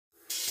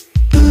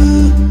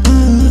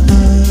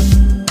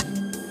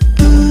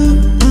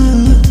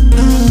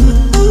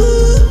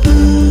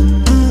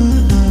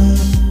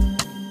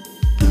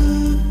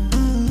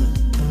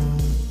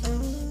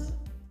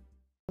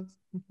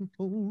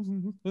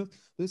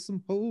There's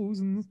some hoes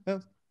in this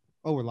house.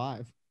 Oh, we're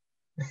live.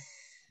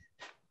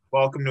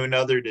 Welcome to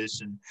another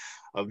edition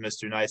of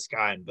Mr. Nice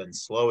Guy and Ben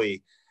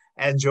Slowey.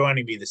 And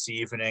joining me this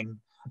evening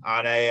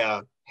on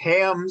a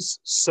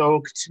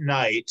Hamm's-soaked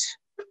night,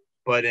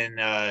 but in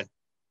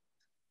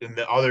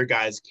the other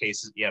guys'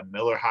 cases,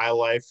 Miller High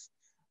Life.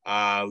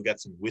 We got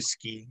some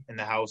whiskey in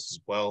the house as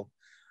well.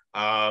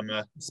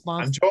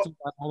 Sponsored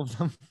by all of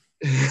them.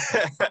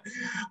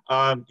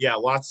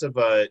 Lots of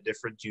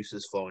different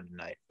juices flowing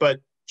tonight. But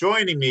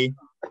joining me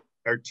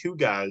are two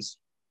guys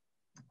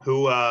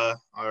who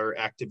are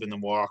active in the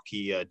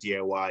Milwaukee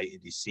DIY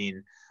indie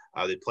scene.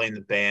 They play in the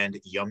band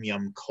Yum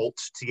Yum Cult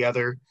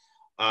together.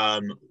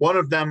 One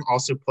of them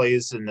also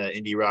plays in the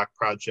indie rock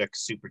project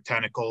Super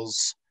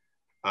Tentacles.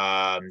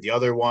 The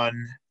other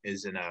one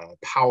is in a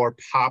power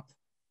pop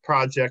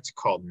project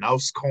called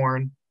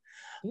Mousecorn.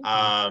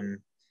 I'm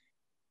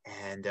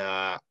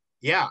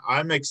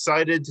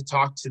excited to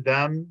talk to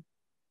them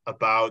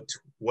about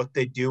what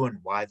they do and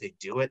why they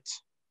do it.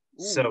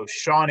 Ooh. So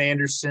Sean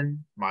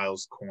Anderson,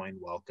 Miles Coyne,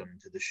 welcome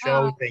to the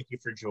show. Hi. Thank you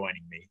for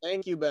joining me.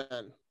 Thank you,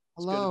 Ben.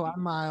 Hello, I'm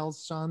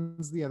Miles.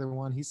 Sean's the other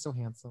one. He's so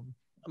handsome.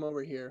 I'm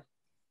over here.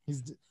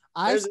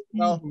 I see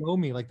below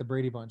me like the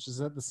Brady Bunch. Is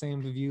that the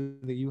same view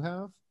that you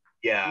have?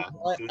 Yeah.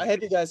 I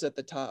had you guys at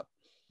the top.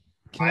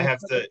 I have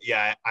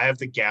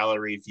the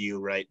gallery view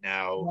right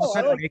now. We'll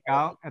try to make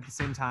out at the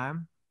same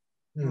time.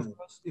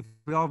 If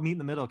we all meet in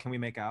the middle, can we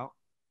make out?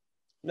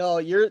 No,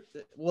 you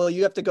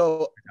have to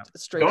go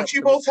straight. Don't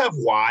you both have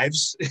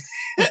wives?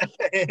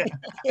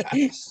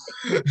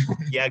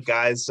 Yeah,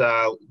 guys,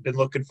 been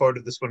looking forward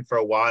to this one for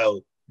a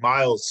while.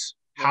 Miles,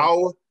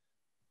 how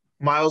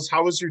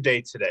was your day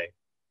today?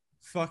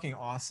 Fucking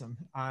awesome.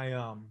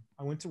 I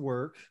went to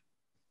work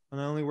and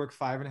I only work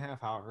 5.5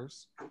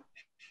 hours.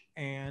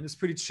 And it's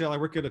pretty chill. I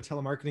work at a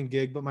telemarketing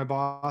gig, but my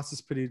boss is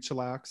pretty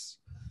chillax.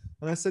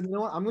 And I said, you know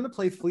what? I'm going to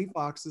play Fleet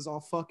Foxes all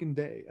fucking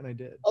day. And I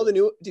did. Oh,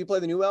 do you play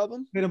the new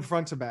album? Played them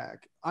front to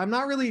back. I'm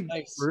not really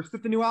versed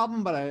with the new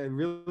album, but I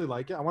really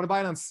like it. I want to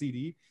buy it on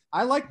CD.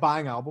 I like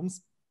buying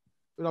albums,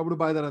 but I would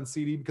buy that on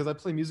CD because I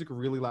play music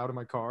really loud in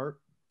my car.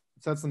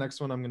 So that's the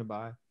next one I'm going to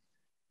buy.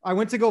 I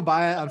went to go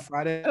buy it on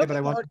Friday, but I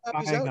wound up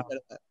buying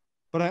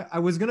I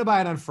was going to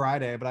buy it on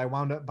Friday, but I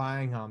wound up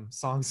buying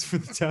Songs for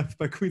the Deaf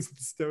by Queens of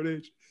the Stone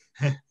Age.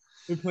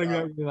 They're playing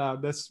that really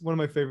loud. That's one of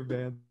my favorite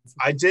bands.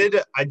 I did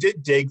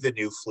dig the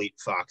new Fleet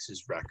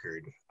Foxes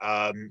record.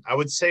 I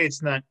would say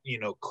it's not,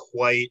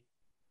 quite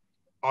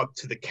up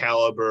to the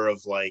caliber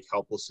of like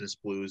Helplessness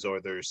Blues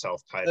or their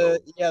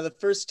self-titled. The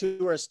first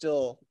two are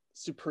still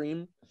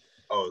supreme.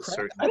 Oh,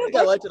 certainly. I think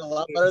I liked it a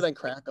lot better than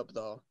Crack Up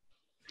though.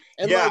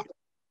 And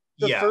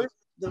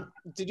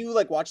did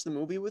you watch the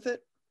movie with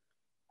it?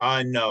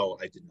 No,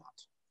 I did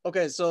not.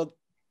 Okay, so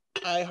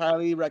I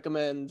highly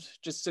recommend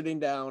just sitting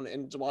down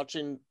and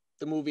watching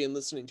the movie and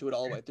listening to it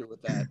all the way through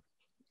with that.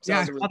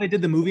 I thought they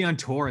did the movie on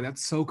tour.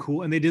 That's so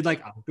cool. And they did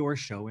outdoor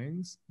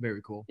showings.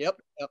 Very cool. Yep.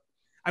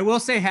 I will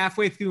say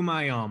halfway through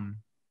my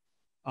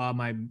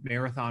my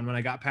marathon, when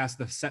I got past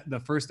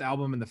the first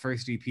album and the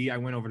first EP, I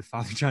went over to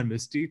Father John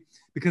Misty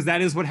because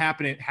that is what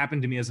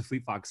happened to me as a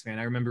Fleet Fox fan.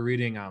 I remember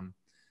reading an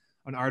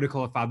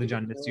article of Father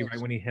John Misty right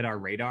when he hit our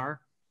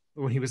radar,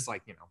 when he was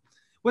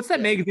what's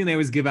that magazine they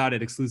always give out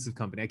at Exclusive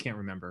Company? I can't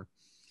remember.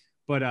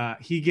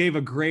 But he gave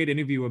a great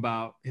interview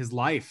about his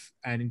life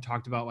and he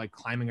talked about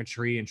climbing a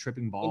tree and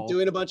tripping balls. And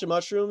doing a bunch of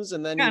mushrooms.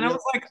 And then I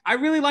was like, I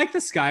really like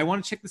this guy. I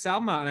want to check this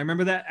album out. And I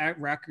remember that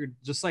record,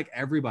 just like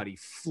everybody,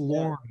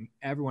 flooring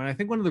everyone. I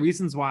think one of the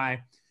reasons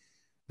why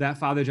that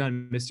Father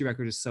John Misty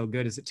record is so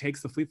good is it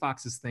takes the Fleet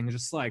Foxes thing,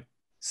 just like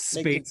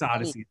Space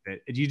Odyssey.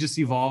 You just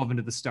evolve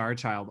into the star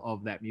child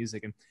of that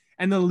music.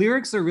 And the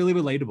lyrics are really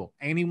relatable.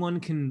 Anyone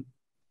can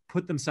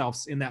put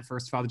themselves in that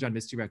first Father John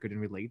Misty record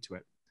and relate to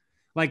it.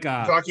 You're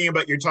talking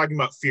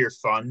about Fear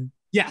Fun.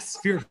 Yes,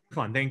 Fear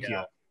Fun. Thank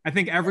you. I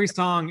think every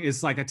song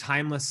is like a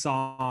timeless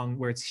song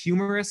where it's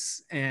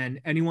humorous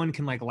and anyone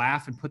can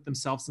laugh and put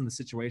themselves in the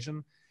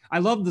situation. I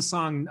love the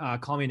song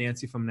Call Me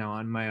Nancy from now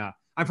on.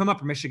 I'm from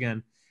Upper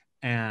Michigan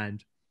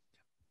and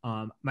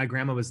my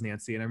grandma was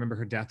Nancy and I remember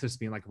her death just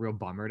being a real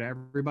bummer to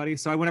everybody.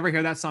 So whenever I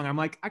hear that song, I'm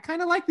like, I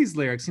kind of like these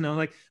lyrics,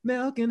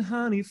 milk and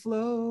honey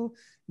flow,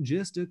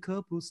 just a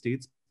couple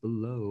states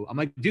below. I'm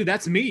like, dude,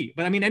 that's me.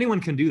 But I mean, anyone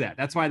can do that.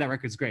 That's why that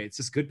record's great. It's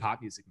just good pop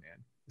music,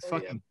 man. It's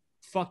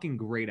fucking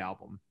great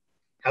album.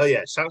 Hell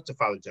yeah. Shout out to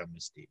Father John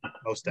Misty.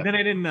 Most definitely. Then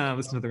I didn't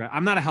listen to the rest.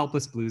 I'm not a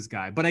Helpless Blues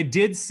guy, but I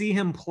did see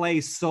him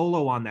play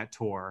solo on that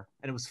tour.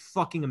 And it was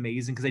fucking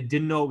amazing because I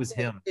didn't know it was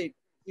him. Wait,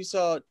 you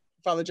saw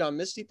Father John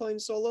Misty playing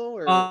solo?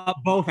 Or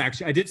both,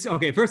 actually. I did.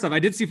 Okay, first off, I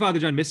did see Father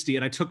John Misty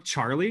and I took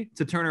Charlie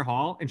to Turner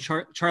Hall and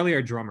Charlie,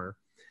 our drummer.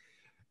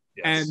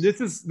 Yes. And this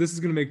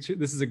is one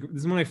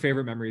of my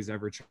favorite memories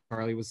ever.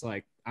 Charlie was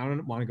like, I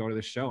don't want to go to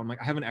this show. I'm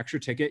like, I have an extra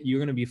ticket. You're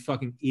gonna be a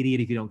fucking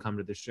idiot if you don't come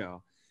to this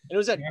show. And it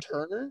was at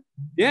Turner?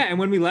 Yeah, and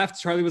when we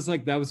left, Charlie was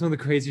like, that was one of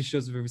the craziest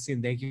shows I've ever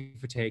seen. Thank you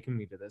for taking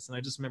me to this. And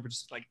I just remember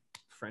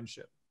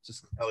friendship.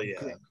 Just hell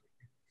yeah.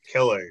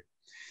 Killer.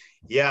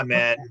 Yeah,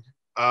 man.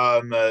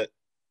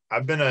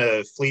 I've been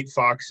a Fleet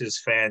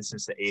Foxes fan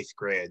since the 8th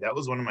grade. That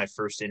was one of my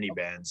first indie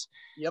bands.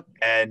 Yep.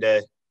 And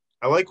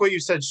I like what you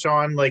said,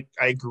 Sean. Like,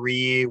 I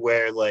agree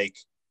where, like,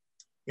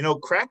 you know,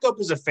 Crack Up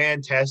is a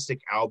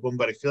fantastic album,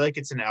 but I feel like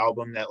it's an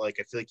album that, like,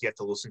 I feel like you have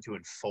to listen to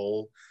in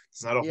full.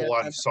 There's not a whole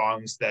lot of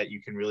songs that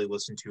you can really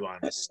listen to on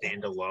a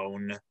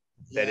standalone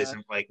that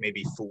isn't, like,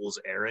 maybe Fool's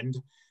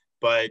Errand.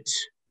 But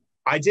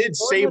I did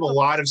save a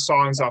lot of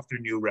songs off their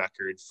new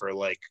record for,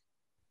 like,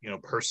 you know,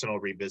 personal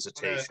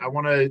revisitation. I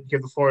want to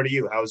give the floor to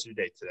you. How was your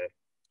day today?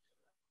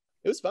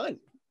 It was fun.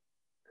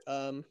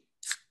 It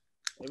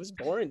was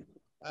boring.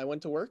 I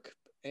went to work,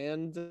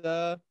 and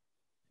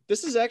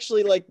this is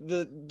actually like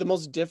the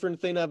most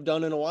different thing I've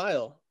done in a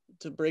while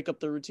to break up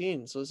the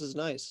routine. So this is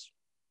nice.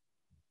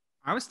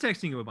 I was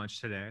texting you a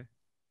bunch today.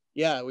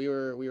 Yeah, we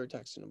were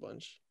texting a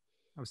bunch.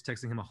 I was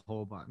texting him a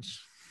whole bunch.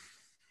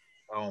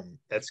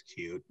 That's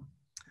cute.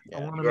 Yeah.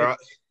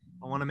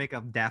 I want to make a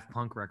Daft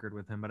Punk record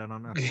with him, but I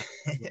don't know.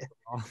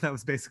 That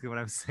was basically what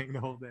I was saying the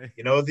whole day.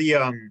 You know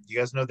you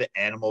guys know the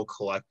Animal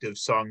Collective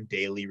song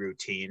 "Daily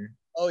Routine"?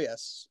 Oh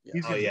yes.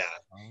 Yeah. Oh yeah.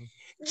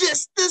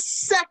 Just a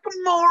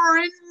second more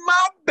in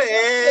my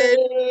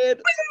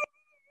bed.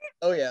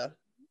 Oh yeah.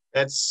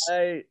 That's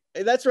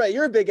right.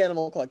 You're a big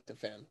Animal Collective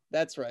fan.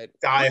 That's right.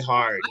 Die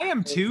hard. I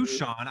am too,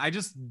 Sean. I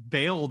just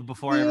bailed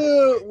before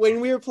when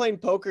we were playing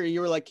poker,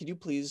 you were like, "Could you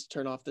please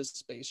turn off this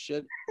space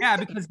shit?" Yeah,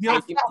 because you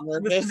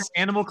don't listen to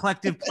Animal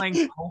Collective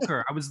playing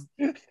poker. I was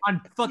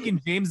on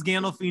fucking James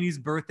Gandolfini's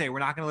birthday. We're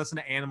not gonna listen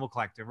to Animal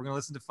Collective. We're gonna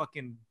listen to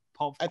fucking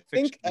Pulp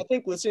Fiction. I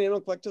think listening to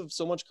Animal Collective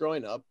so much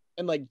growing up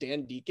and like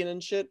Dan Deacon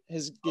and shit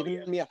has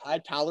given me a high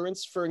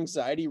tolerance for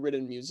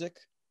anxiety-ridden music.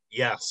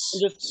 Yes.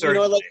 Just, you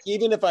know, like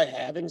even if I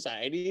have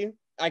anxiety,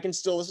 I can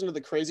still listen to the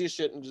craziest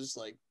shit and just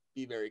like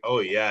be very cool. Oh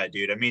yeah,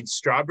 dude. I mean,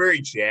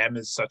 Strawberry Jam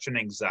is such an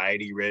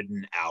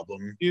anxiety-ridden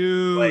album.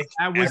 Dude, like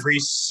every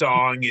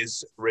song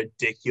is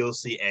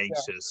ridiculously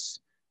anxious.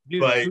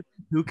 Dude, but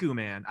Cuckoo,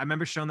 man. I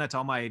remember showing that to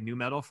all my new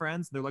metal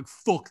friends. They're like,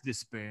 "Fuck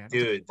this band."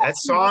 Dude, that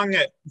song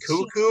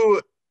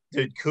Cuckoo,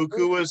 dude,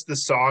 Cuckoo was the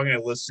song I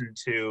listened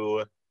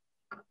to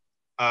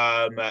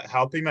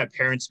helping my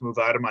parents move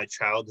out of my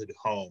childhood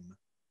home.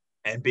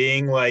 And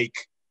being like,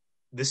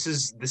 this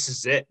is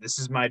it. This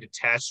is my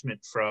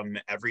detachment from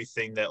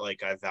everything that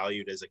like I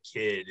valued as a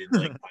kid and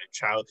like my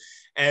child.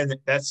 And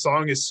that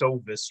song is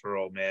so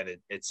visceral, man.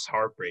 It's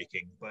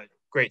heartbreaking, but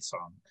great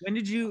song. When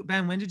did you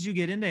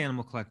get into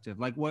Animal Collective?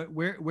 Like where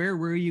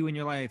were you in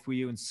your life? Were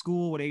you in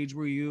school? What age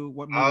were you?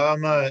 What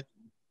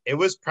it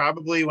was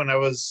probably when I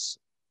was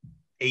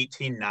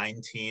 18,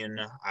 19.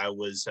 I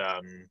was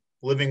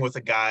living with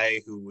a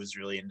guy who was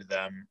really into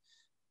them.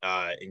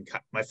 In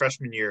my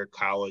freshman year of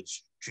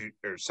college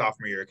or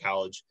sophomore year of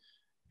college.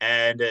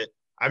 And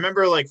I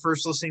remember like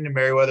first listening to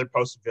Merriweather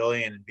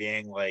Post-Pavilion and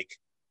being like,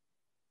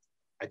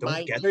 I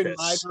don't get this.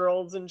 My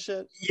Girls and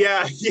shit.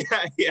 Yeah.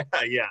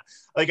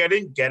 Like I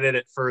didn't get it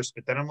at first,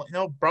 but then I'm like,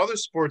 no, Brother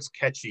Sport's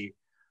catchy.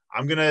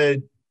 I'm gonna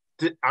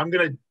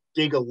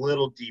dig a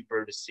little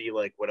deeper to see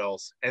like what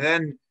else. And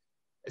then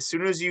as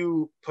soon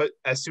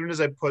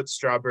as I put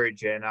Strawberry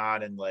Jam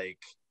on and like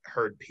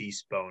heard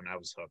Peace Bone, I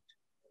was hooked.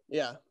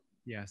 Yeah.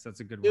 Yes, that's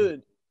a good one.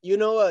 Dude, you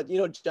know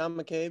John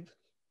McCabe?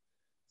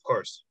 Of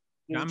course.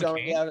 John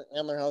McCabe? Yeah,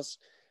 Antler House.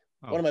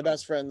 One of my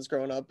best friends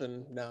growing up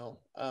and now.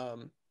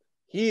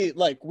 We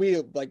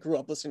grew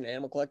up listening to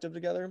Animal Collective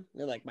together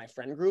in like my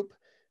friend group.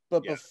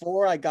 But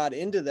before I got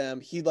into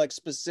them, he like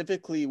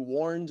specifically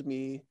warned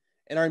me.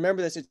 And I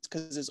remember this, it's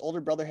because his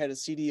older brother had a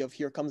CD of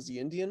Here Comes the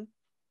Indian.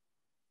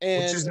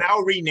 And which is now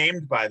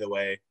renamed, by the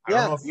way. I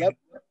don't know if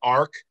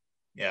Ark.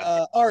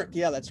 Yeah. Ark,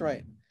 yeah, that's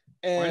right.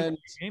 And why did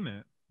you name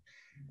it?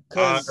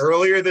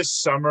 Earlier this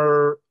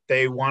summer,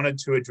 they wanted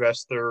to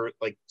address their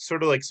like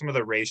sort of like some of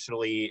the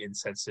racially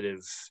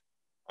insensitive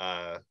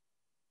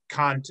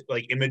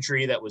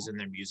imagery that was in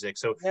their music.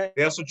 So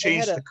they also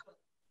changed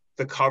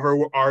the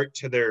cover art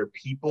to their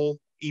People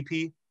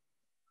EP.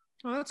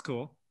 Oh, that's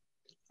cool.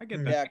 I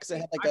get that. Yeah, because they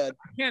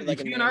had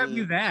like you can't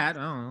argue that.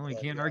 I don't know. You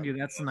can't argue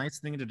that's a nice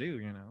thing to do,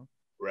 you know.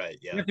 Right.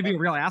 Yeah. You have to be a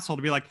real asshole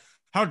to be like,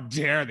 how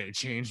dare they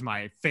change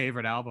my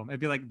favorite album? I'd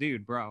be like,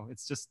 dude, bro,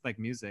 it's just like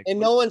music. And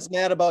no one's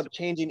mad about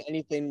changing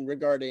anything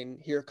regarding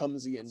Here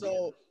Comes the Indian.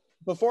 So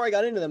before I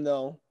got into them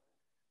though,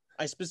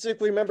 I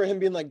specifically remember him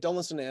being like, don't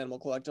listen to Animal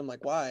Collective. I'm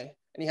like, why?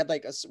 And he had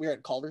like we were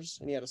at Calder's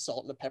and he had a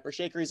salt and a pepper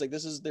shaker. He's like,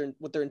 this is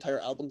what their entire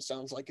album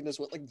sounds like. And this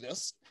went like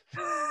this.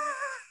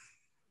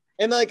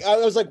 And like, I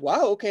was like,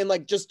 wow, okay. And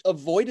like just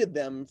avoided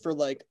them for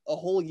like a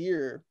whole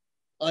year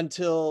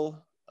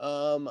until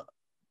I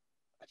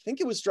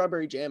think it was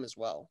Strawberry Jam as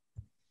well.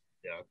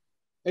 Yeah.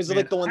 Is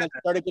like the one that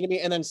started getting me,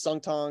 and then Sung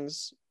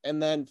Tongs,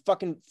 and then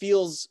fucking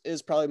Feels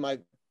is probably my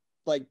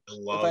if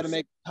I had to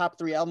make top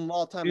 3 album of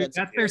all time. Dude,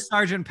 that's their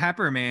Sgt.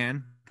 Pepper,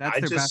 man. That's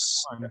their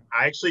best one.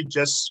 I actually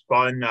just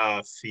spun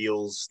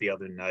Feels the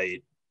other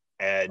night,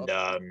 and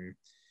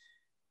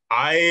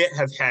I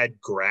have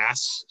had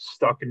Grass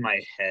stuck in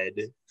my head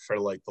for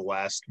like the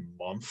last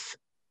month.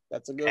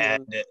 That's a good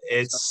and one.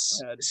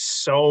 it's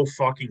so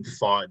fucking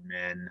fun,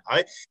 man.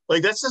 I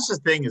like that's just the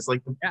thing is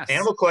like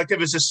Animal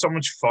Collective is just so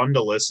much fun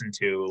to listen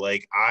to.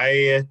 Like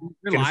I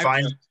can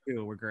find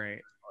too, we're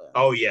great.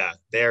 Oh yeah,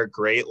 they're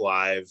great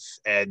live,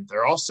 and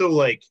they're also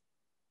like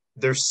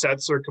their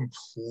sets are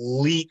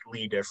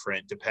completely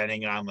different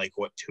depending on like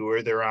what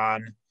tour they're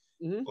on.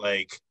 Mm-hmm.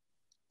 Like,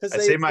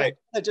 because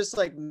they just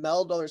like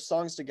meld other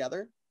songs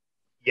together.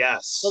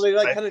 Yes. So they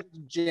like kind of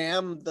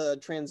jam the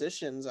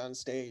transitions on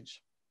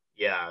stage.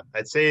 Yeah,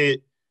 I'd say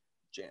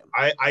jam.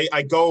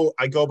 I go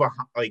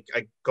behind, like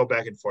I go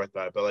back and forth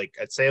about it, but like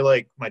I'd say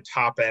like my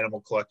top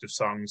Animal Collective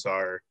songs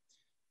are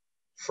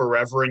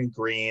 "Forever in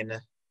Green,"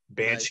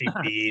 "Banshee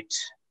Beat,"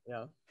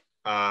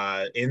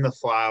 "In the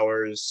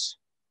Flowers,"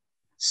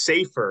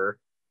 "Safer,"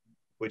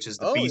 which is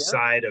the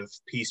B-side of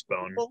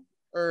Peacebone.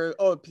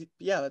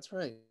 Yeah, that's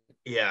right.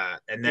 Yeah,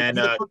 and then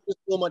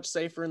so much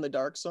safer in the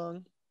dark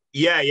song.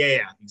 Yeah,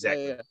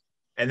 exactly. Yeah.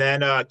 And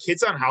then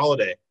Kids on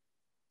Holiday.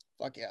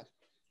 Fuck yeah.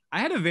 I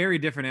had a very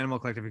different Animal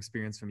Collective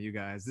experience from you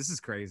guys. This is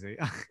crazy.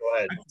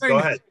 Go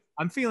ahead.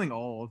 I'm feeling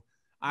old.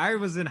 I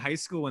was in high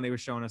school when they were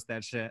showing us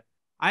that shit.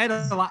 I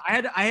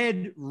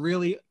had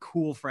really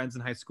cool friends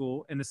in high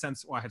school in the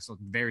sense, well, I had some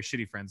very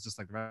shitty friends, just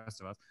like the rest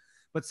of us.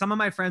 But some of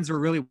my friends were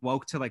really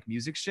woke to like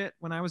music shit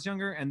when I was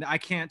younger, and I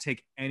can't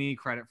take any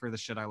credit for the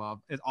shit I love.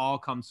 It all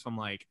comes from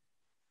like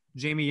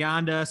Jamie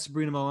Yanda,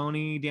 Sabrina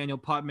Maloney, Daniel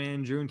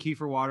Putman, Drew and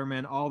Kiefer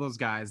Waterman, all those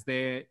guys.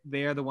 They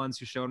are the ones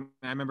who showed me.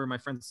 I remember my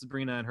friend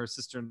Sabrina and her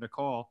sister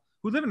Nicole,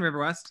 who live in River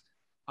West,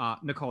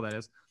 Nicole that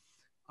is,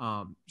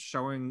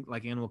 showing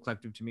like Animal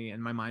Collective to me,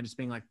 and my mind just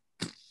being like,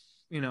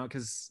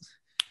 because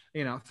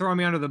throwing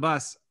me under the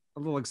bus, a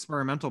little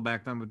experimental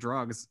back then with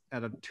drugs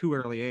at a too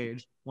early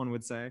age, one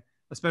would say,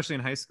 especially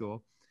in high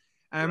school.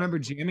 And I remember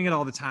jamming it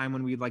all the time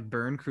when we'd like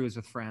burn cruise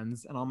with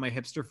friends, and all my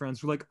hipster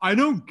friends were like, I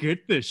don't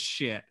get this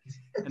shit.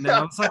 And then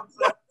I was like,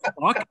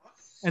 fuck.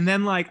 And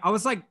then like, I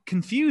was like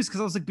confused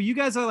because I was like, but you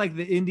guys are like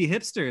the indie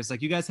hipsters.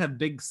 Like you guys have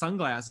big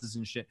sunglasses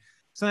and shit.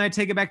 So then I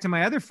take it back to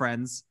my other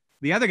friends,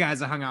 the other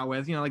guys I hung out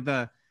with,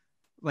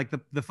 like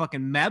the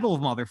fucking metal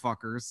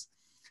motherfuckers.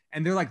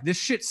 And they're like, this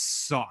shit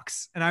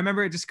sucks. And I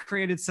remember it just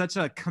created such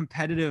a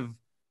competitive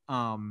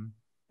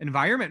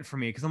environment for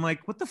me, because I'm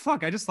like, what the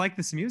fuck? I just like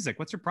this music.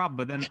 What's your problem?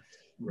 But then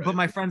but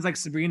my friends like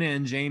Sabrina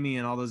and Jamie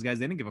and all those guys,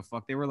 they didn't give a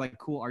fuck. They were like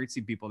cool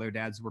artsy people. Their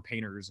dads were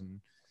painters, and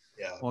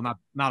well,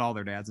 not all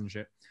their dads and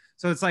shit.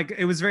 So it's like,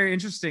 it was very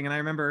interesting. And I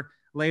remember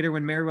later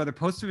when Merriweather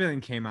Post Pavilion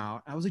came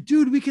out, I was like,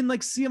 dude, we can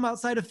like see them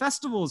outside of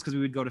festivals, because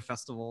we would go to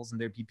festivals and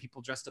there'd be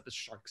people dressed up as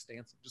sharks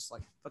dancing, just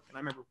like fucking. I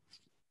remember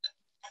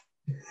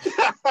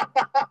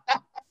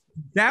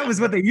that was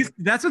what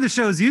that's what the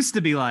shows used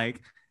to be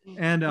like.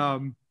 And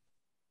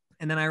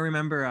then I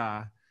remember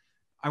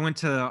I went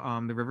to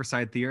the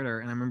Riverside Theater,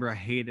 and I remember I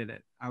hated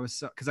it. I was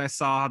because I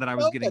saw that I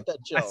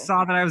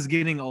was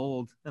getting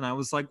old, and I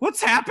was like,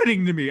 what's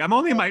happening to me? I'm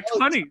only in my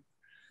 20s.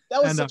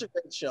 That was such a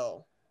great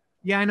show.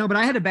 Yeah, I know, but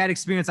I had a bad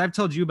experience. I've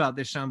told you about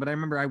this, Sean, but I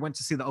remember I went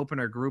to see the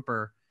opener,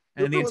 Grouper,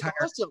 and the entire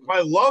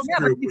I love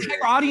Grouper. The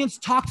entire audience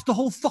talked the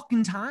whole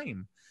fucking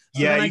time.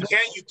 So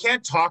you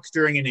can't talk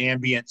during an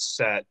ambient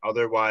set,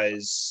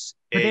 otherwise.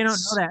 But they don't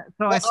know that.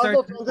 So I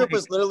started. The group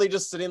was literally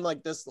just sitting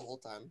like this the whole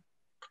time.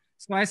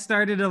 So I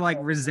started to like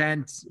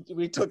resent.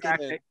 We took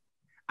it.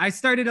 I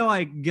started to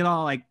like get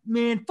all like,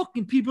 man,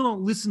 fucking people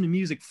don't listen to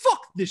music.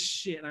 Fuck this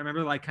shit. And I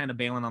remember like kind of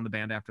bailing on the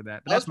band after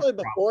that. But that's probably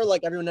before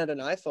like everyone had an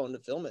iPhone to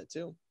film it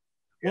too.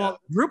 Well,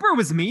 Rupert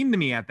was mean to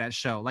me at that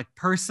show, like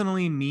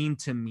personally mean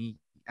to me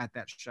at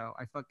that show.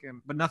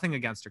 But nothing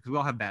against her, because we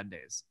all have bad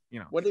days,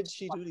 What did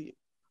she do to you?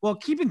 Well,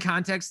 keep in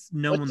context,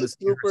 no one was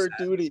Rupert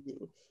do to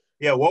you.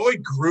 Yeah, what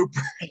would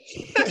Grouper?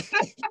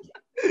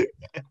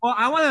 Well,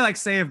 I want to like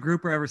say, if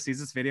Grouper ever sees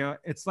this video,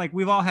 it's like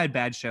we've all had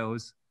bad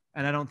shows,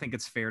 and I don't think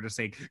it's fair to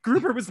say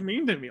Grouper was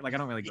mean to me. Like I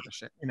don't really give a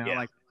shit,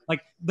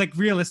 like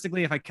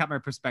realistically, if I kept my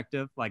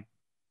perspective, like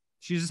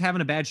she's just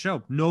having a bad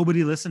show.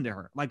 Nobody listened to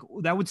her. Like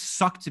that would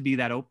suck to be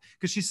that open,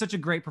 because she's such a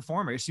great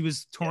performer. She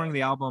was touring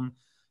the album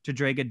To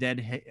Drag a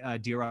Dead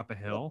Deer Up a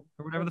Hill,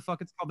 or whatever the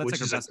fuck it's called.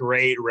 That's like a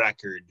great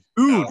record.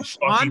 Dude,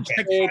 Sean,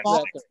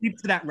 keep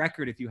to that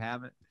record if you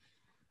haven't.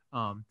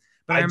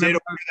 But I did order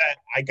that.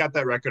 I got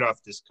that record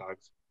off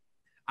Discogs.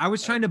 I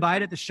was trying to buy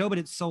it at the show, but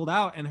it sold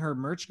out, and her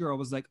merch girl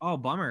was like, oh,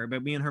 bummer.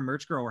 But me and her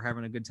merch girl were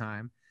having a good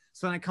time.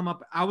 So then I come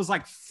up, I was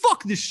like,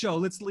 fuck this show,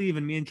 let's leave.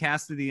 And me and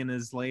Cassidy and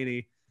his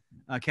lady,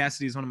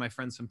 Cassidy is one of my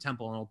friends from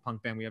Temple, an old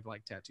punk band. We have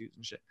like tattoos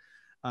and shit.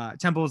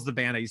 Temple is the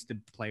band I used to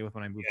play with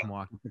when I moved to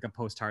Milwaukee, like a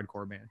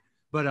post-hardcore band.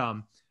 But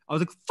I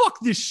was like, fuck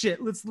this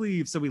shit, let's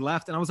leave. So we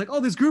left, and I was like, oh,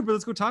 this group,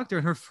 let's go talk to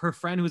her. And her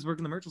friend who was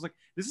working the merch was like,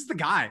 this is the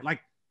guy.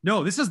 Like,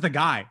 no, this is the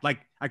guy. Like,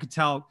 I could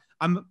tell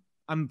I'm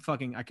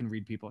fucking, I can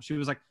read people. She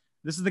was like,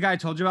 this is the guy I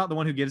told you about, the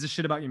one who gives a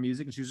shit about your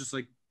music. And she was just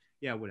like,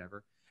 yeah,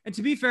 whatever. And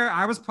to be fair,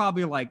 I was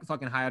probably like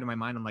fucking high out of my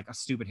mind. I'm like a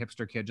stupid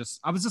hipster kid.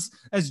 I was just,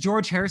 as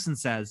George Harrison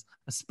says,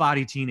 a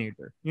spotty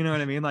teenager. You know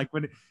what I mean? Like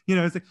when,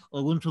 it's like,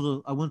 I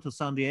went to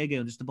San Diego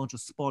and just a bunch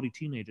of spotty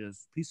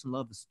teenagers. Peace and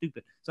love is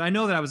stupid. So I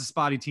know that I was a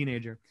spotty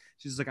teenager.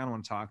 She's like, I don't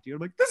want to talk to you.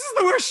 I'm like, this is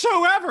the worst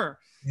show ever.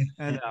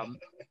 And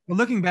but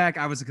looking back,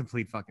 I was a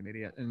complete fucking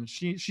idiot. And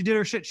she did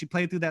her shit. She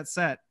played through that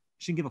set.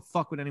 She didn't give a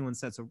fuck what anyone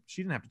said. So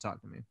she didn't have to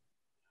talk to me.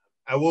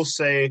 I will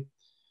say,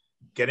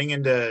 getting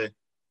into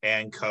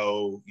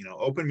Anco,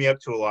 opened me up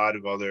to a lot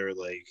of other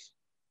like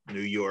New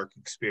York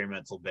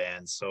experimental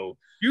bands. So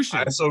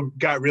I also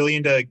got really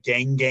into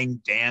Gang Gang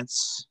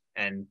Dance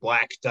and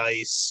Black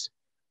Dice.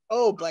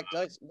 Oh, Black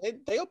Dice.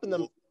 They opened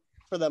them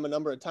for them a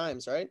number of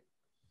times, right?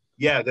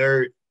 Yeah,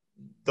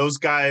 those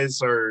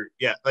guys are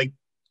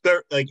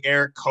they're like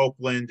Eric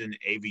Copeland and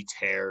Avi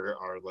Tare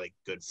are like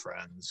good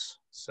friends.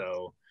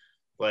 So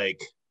like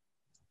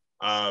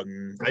I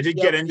did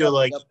get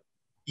into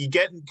you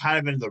get kind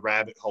of into the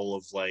rabbit hole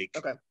of like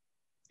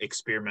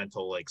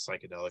experimental like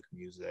psychedelic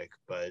music,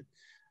 but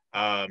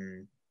I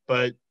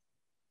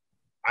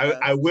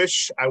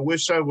wish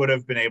I would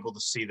have been able to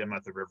see them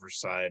at the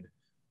Riverside.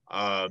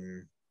 I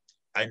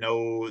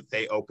know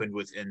they opened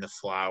with In the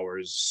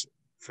Flowers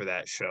for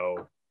that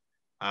show.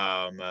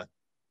 I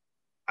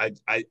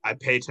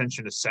pay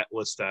attention to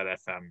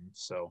setlist.fm,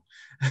 so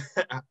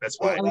that's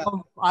why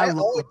I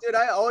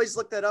always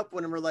look that up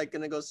when we're like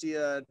gonna go see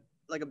a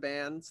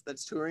band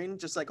that's touring,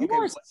 just like, okay,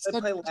 what did they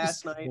play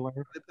last night? What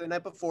did they play the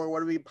night before?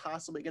 What are we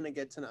possibly going to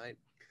get tonight?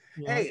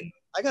 Yeah. Hey,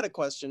 I got a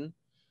question.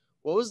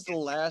 What was the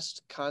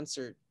last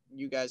concert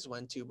you guys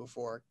went to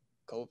before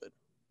COVID?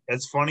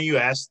 It's funny you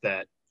asked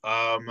that,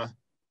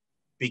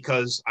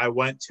 because I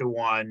went to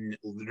one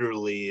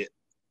literally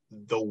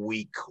the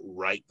week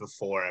right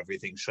before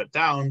everything shut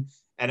down,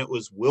 and it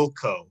was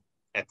Wilco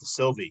at the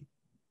Sylvie.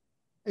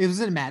 It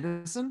was in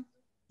Madison?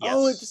 Yes.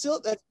 Oh, it's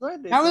still, that's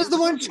right. That was the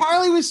one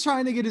Charlie was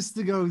trying to get us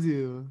to go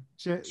to.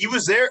 He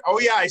was there. Oh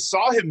yeah, I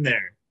saw him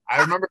there.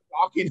 I remember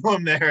talking to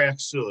him there.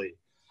 Actually,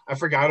 I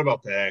forgot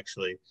about that.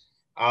 Actually,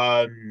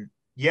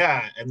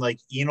 yeah, and like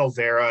Ian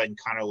Olvera and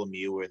Connor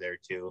Lemieux were there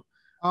too.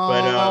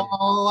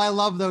 Oh, I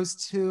love those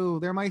two.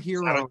 They're my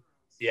heroes.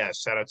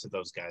 Shout out to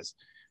those guys.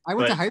 I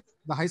went to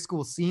the high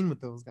school scene with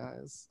those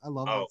guys. I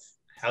love them. Oh,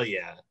 hell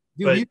yeah.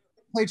 Dude, we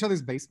play each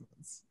other's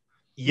basements.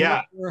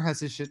 Yeah. Whoever has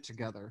his shit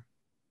together.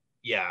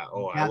 Yeah.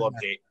 Oh,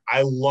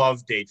 I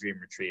love Daydream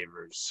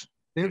Retrievers.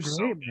 They're great,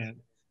 so man.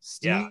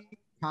 Steve,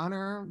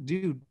 Connor,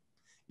 dude.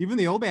 Even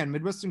the old band,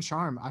 Midwestern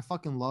Charm. I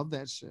fucking love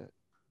that shit.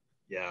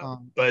 Yeah.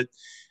 But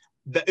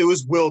it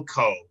was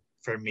Wilco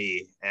for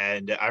me.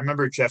 And I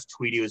remember Jeff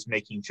Tweedy was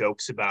making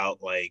jokes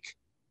about like,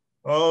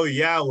 oh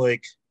yeah,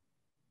 like,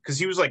 because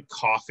he was like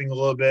coughing a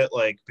little bit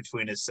like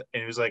between his,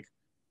 and he was like,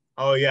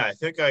 oh yeah, I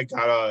think I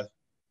got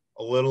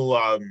a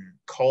little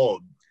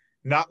cold.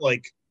 Not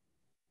like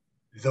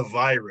the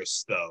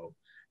virus though.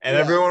 And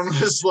everyone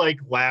was like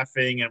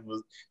laughing, and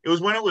it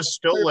was when it was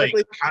still like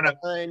kind of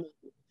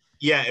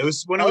it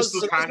was when it was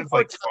still kind of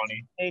like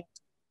funny.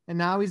 And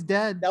now he's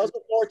dead. That was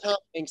before Tom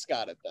Hanks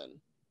got it then.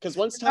 Because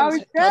once Tom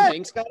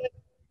Hanks got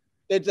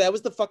it, that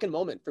was the fucking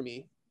moment for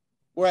me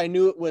where I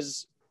knew it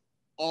was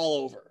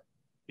all over.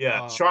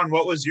 Yeah. Sean,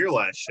 what was your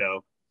last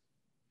show?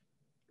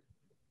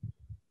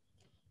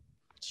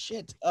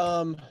 Shit.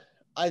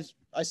 I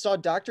saw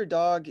Dr.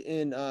 Dog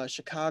in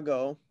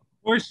Chicago.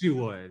 Of course you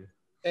would.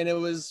 And it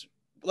was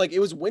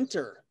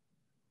winter.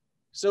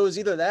 So it was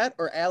either that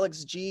or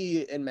Alex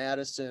G in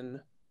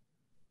Madison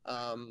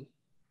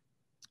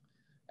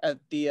at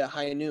the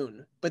High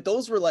Noon. But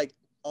those were like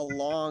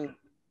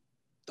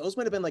those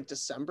might have been like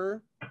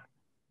December.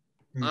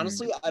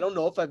 Honestly, I don't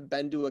know if I've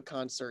been to a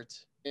concert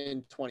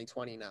in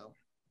 2020 now.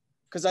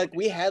 Because like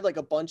we had like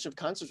a bunch of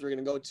concerts we were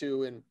going to go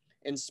to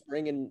in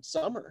spring and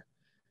summer.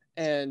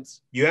 And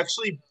you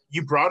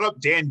brought up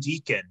Dan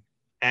Deacon,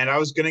 and I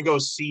was gonna go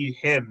see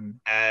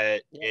him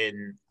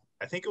in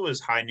I think it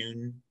was High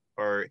Noon,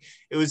 or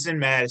it was in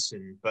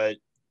Madison, but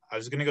I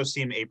was gonna go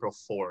see him April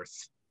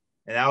 4th,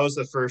 and that was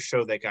the first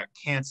show that got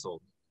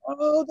canceled.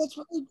 Oh, that's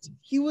right.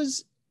 He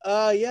was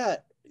a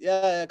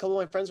couple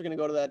of my friends were gonna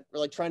go to that, or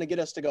like trying to get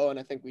us to go, and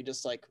I think we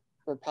just like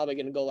we're probably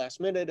gonna go last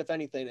minute if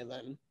anything, and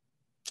then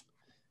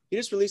he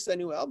just released that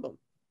new album.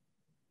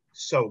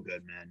 So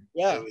good, man.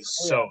 Yeah, it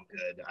was so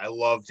good. I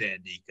love Dan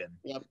Deacon.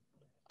 Yep.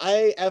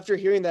 After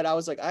hearing that, I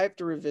was like, I have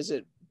to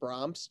revisit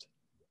Brahms,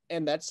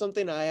 and that's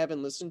something I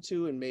haven't listened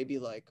to in maybe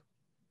like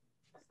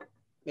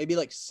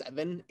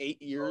 7-8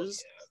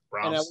 years. Oh,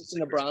 yeah. And I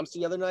listened to Brahms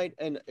the other night,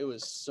 and it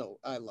was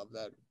I love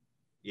that.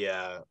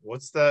 Yeah.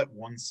 What's that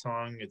one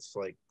song? It's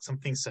like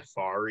something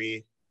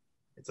Safari.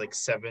 It's like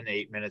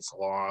 7-8 minutes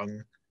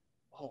long,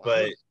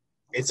 but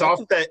it's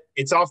off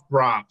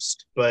Brahms,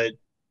 but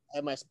I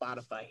have my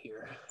Spotify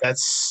here.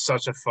 That's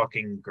such a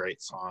fucking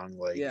great song.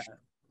 Like,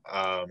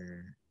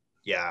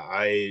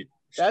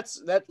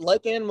 that's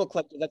like Animal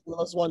Collective. That's one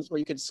of those ones where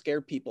you could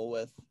scare people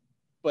with,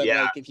 but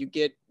like if you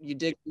dig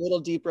a little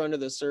deeper under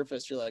the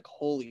surface, you're like,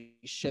 holy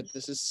shit,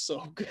 this is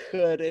so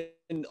good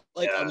and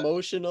like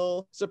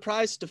emotional.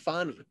 Surprise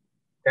Stefani.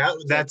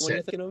 That's what it.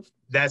 you're thinking of?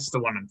 That's the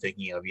one I'm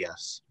thinking of.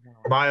 Yes.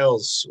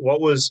 Miles,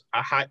 what was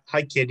a hi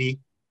Kitty?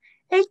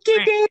 Hey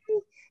Kitty.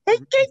 Hey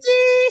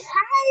Kitty.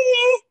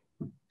 Hi.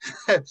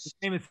 His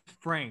name is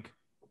Frank.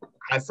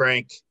 Hi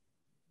Frank.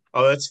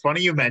 Oh, that's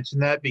funny you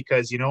mentioned that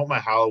because you know what my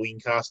Halloween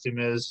costume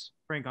is?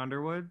 Frank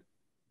Underwood.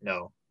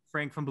 No.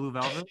 Frank from Blue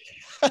Velvet.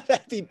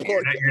 That'd be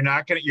poor.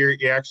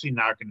 You're actually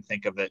not gonna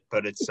think of it,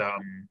 but it's a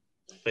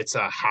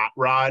hot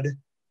rod.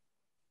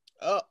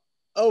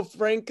 Oh,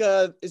 Frank,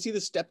 is he the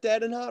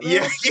stepdad in Hot Rod?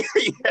 Yeah.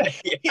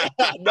 Yeah,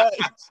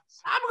 nice.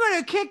 I'm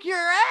gonna kick your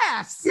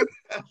ass.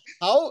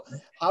 How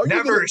are you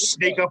Never gonna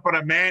sneak up on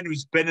a man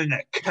who's been in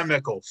a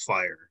chemical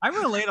fire. I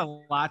relate a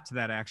lot to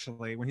that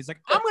actually. When he's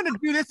like, "I'm gonna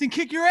do this and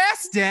kick your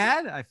ass,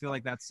 Dad." I feel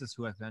like that's just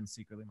who I've been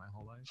secretly my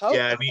whole life.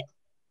 Yeah, I mean,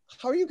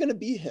 how are you gonna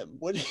be him?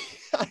 What?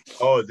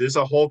 there's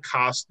a whole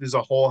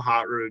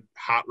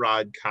hot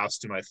rod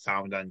costume I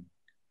found on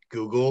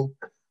Google.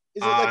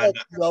 Is it like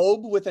a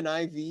robe with an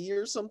IV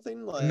or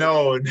something? Like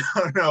No.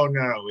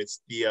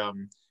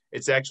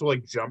 It's actual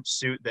like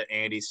jumpsuit that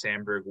Andy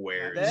Samberg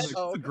wears. It's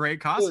a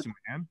great costume,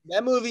 man.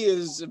 That movie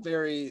is a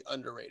very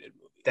underrated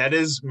movie. That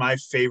is my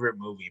favorite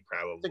movie,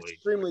 probably. It's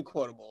extremely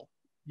quotable.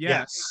 Yeah.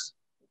 Yes.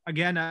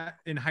 Again,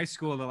 in high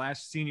school, the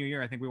last senior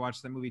year, I think we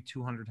watched that movie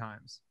 200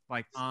 times,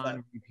 like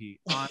on repeat,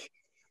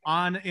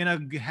 on in a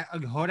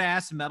hood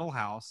ass metal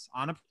house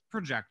on a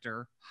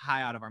projector,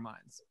 high out of our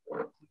minds.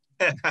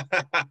 I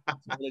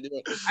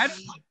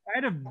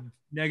had a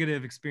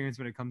negative experience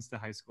when it comes to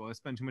high school. I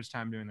spent too much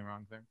time doing the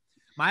wrong thing.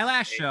 My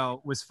last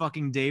show was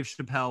fucking Dave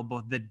Chappelle,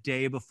 both the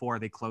day before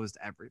they closed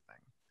everything.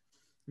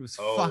 It was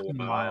fucking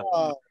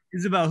wild.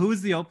 Isabel, who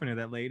was the opener?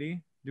 That lady?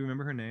 Do you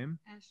remember her name?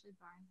 Ashley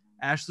Barnhill.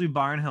 Ashley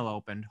Barnhill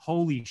opened.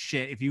 Holy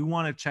shit! If you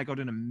want to check out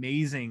an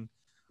amazing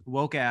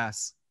woke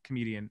ass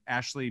comedian,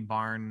 Ashley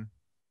Barnhill,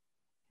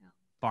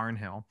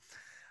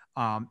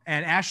 and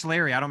Ash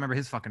Larry. I don't remember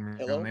his fucking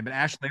real name, but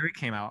Ash Larry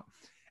came out.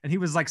 And he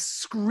was like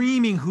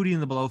screaming Hootie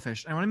and the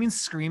Blowfish. And when I mean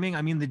screaming,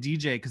 I mean the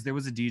DJ, because there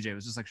was a DJ. It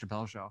was just like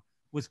Chappelle's show,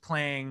 was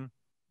playing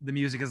the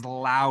music as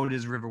loud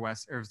as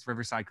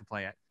Riverside could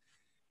play it.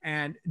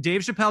 And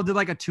Dave Chappelle did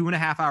like a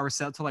 2.5 hour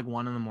set till like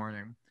 1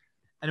 a.m.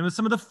 And it was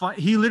some of the fun.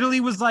 He literally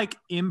was like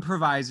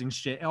improvising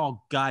shit.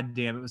 Oh, God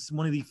damn. It was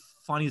one of the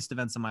funniest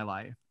events of my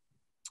life.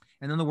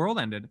 And then the world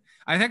ended.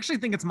 I actually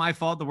think it's my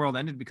fault the world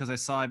ended because I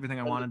saw everything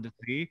I wanted to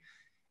see.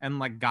 And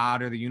like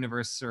God or the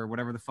universe or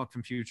whatever the fuck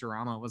from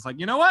Futurama was like,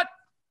 you know what?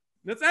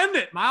 Let's end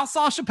it. Miles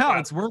saw Chappelle.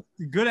 It's worth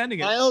good ending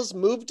it. Miles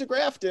moved to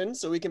Grafton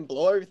so we can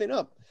blow everything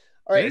up.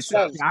 All right.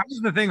 So that was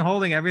the thing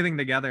holding everything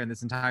together in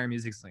this entire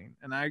music scene.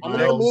 And I'm going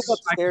to move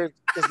upstairs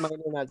because my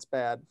internet's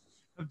bad.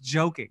 I'm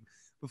joking.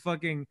 But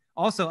fucking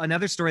also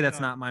another story that's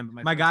not mine,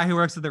 but my guy who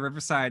works at the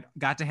Riverside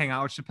got to hang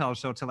out with Chappelle's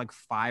show till like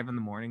 5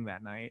 a.m.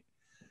 that night.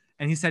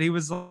 And he said he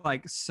was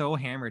like so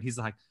hammered. He's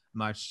like,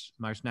 March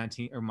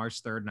 19th or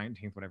March 3rd,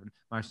 19th, whatever.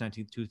 March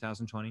 19th,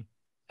 2020.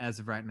 As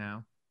of right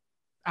now,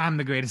 I'm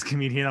the greatest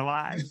comedian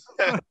alive.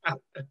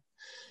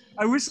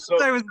 I wish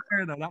I was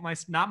there though. Not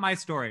my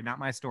story.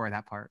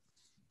 That part.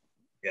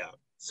 Yeah.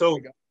 So,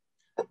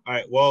 all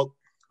right. Well,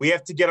 we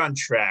have to get on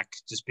track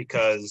just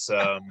because,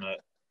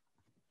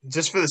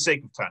 just for the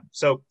sake of time.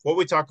 So, what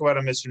we talk about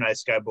on Mr.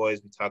 Nice Guy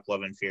Boys, we talk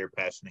love and fear,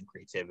 passion and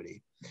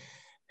creativity.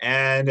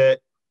 And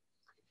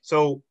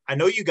so, I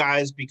know you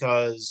guys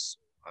because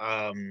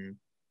I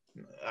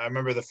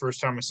remember the first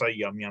time I saw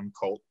Yum Yum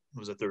Cult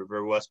was at the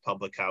River West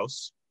Public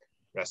House.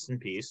 Rest in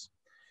peace.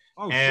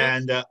 Oh,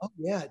 and shit. Oh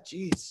yeah,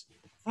 jeez.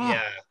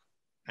 Yeah,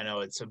 I know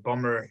it's a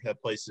bummer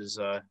that place is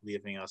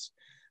leaving us,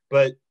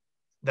 but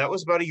that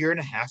was about 1.5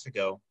 years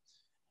ago,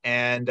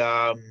 and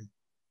I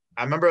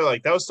remember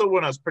like that was still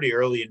when I was pretty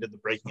early into the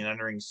breaking and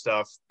entering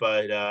stuff,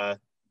 but I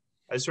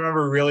just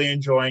remember really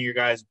enjoying your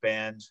guys'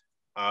 band.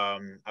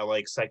 I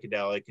like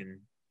psychedelic and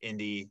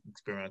indie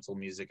experimental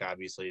music,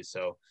 obviously,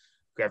 so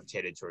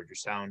gravitated towards your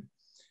sound,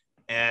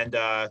 and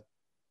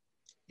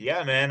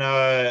yeah, man.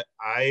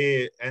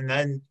 And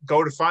then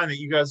go to find that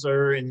you guys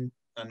are in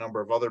a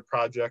number of other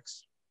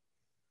projects.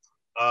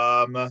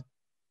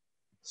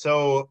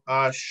 So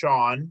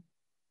Sean.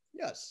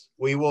 Yes.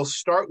 We will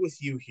start with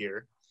you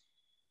here.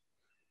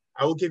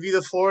 I will give you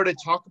the floor to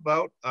talk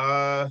about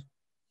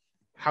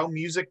how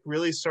music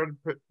really started,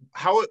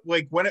 how it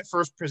like when it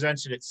first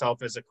presented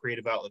itself as a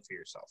creative outlet for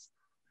yourself.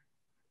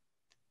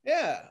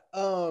 Yeah.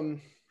 I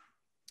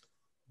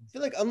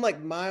feel like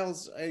unlike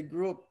Miles, I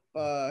grew up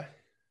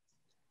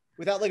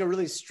without like a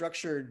really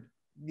structured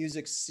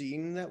music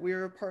scene that we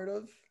were a part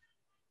of,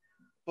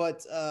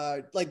 but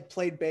like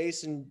played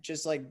bass and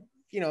just like,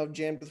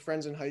 jammed with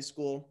friends in high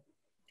school.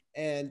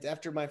 And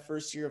after my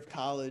first year of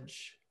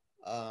college,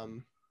 I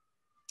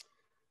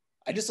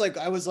was like,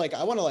 I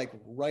want to like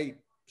write,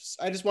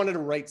 I just wanted to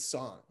write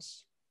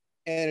songs.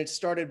 And it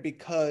started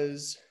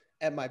because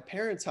at my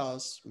parents'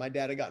 house, my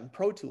dad had gotten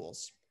Pro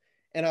Tools.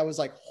 And I was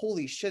like,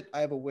 holy shit,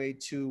 I have a way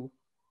to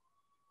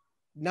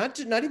not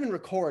even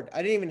record.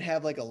 I didn't even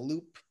have like a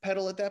loop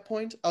pedal at that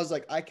point. I was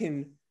like, I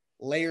can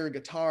layer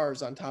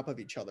guitars on top of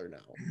each other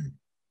now.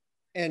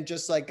 And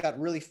just like got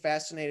really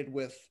fascinated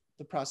with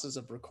the process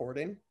of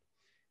recording.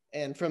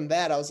 And from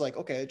that, I was like,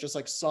 okay, just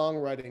like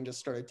songwriting just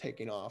started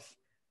taking off.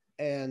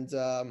 And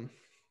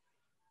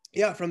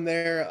yeah, from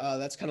there,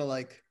 that's kind of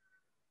like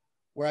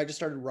where I just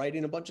started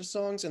writing a bunch of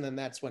songs. And then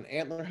that's when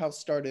Antler House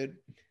started.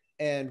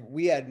 And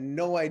we had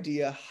no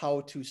idea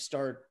how to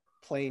start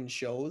playing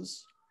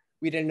shows.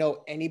 We didn't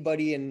know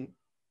anybody in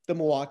the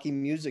Milwaukee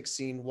music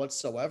scene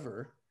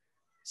whatsoever.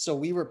 So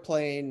we were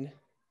playing,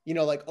 you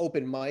know, like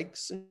open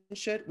mics and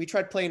shit. We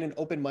tried playing an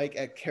open mic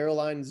at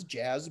Caroline's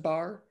Jazz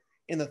Bar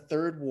in the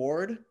 3rd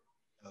Ward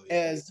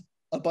as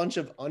a bunch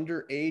of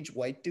underage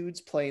white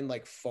dudes playing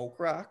like folk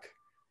rock.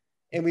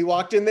 And we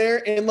walked in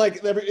there and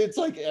like, it's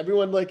like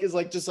everyone like is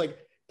like just like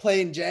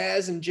playing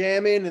jazz and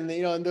jamming, and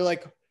you know, and they're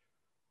like,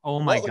 oh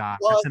my God.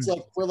 It's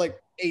like we're like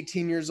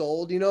 18 years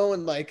old, you know,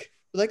 and like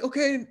we're like,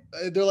 okay,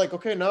 they're like,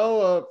 okay,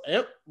 now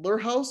Antler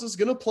House is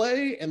gonna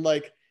play, and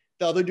like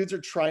the other dudes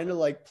are trying to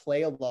like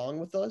play along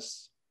with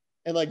us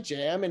and like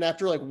jam. And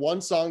after like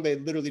one song, they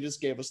literally just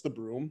gave us the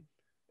broom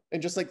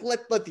and just like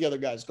let the other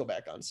guys go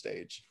back on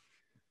stage.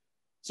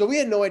 So we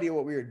had no idea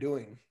what we were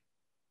doing.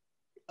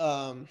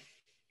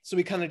 So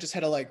we kind of just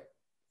had to like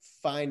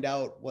find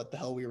out what the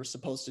hell we were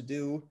supposed to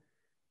do.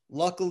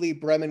 Luckily,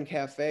 Bremen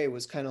Cafe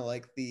was kind of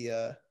like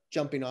the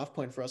jumping off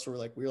point for us.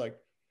 Where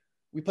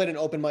we played an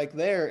open mic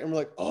there, and we're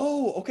like,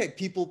 oh, okay,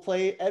 people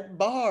play at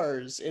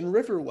bars in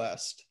River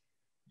West.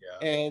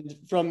 Yeah. And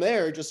from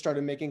there, just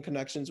started making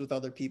connections with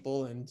other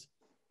people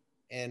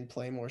and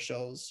playing more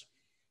shows.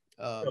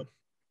 But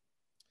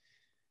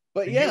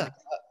yeah.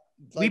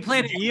 We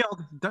played at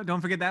Yield.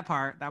 Don't forget that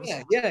part. That was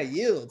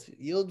Yield.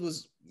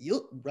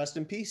 Yield. Rest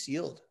in peace,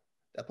 Yield.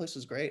 That place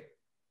was great.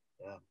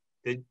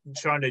 Yeah.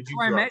 Sean, did you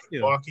grow up in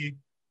Milwaukee?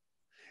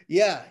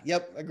 Yeah.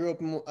 Yep. I grew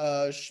up in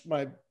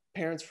my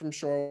parents from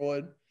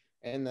Shorewood,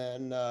 and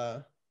then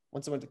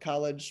once I went to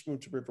college,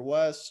 moved to River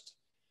West,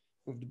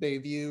 moved to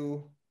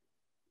Bayview,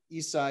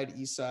 East Side.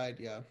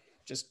 Yeah,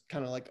 just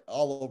kind of like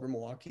all over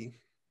Milwaukee.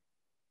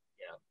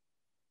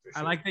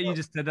 Sure. I like that you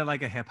just said that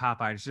like a hip hop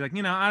artist. You're like,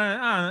 you know, I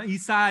don't know,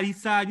 East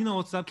Side, you know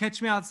what's up?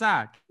 Catch me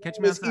outside.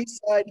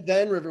 East Side,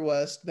 then River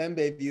West, then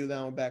Bayview,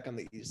 then we're back on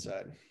the East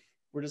Side.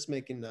 We're just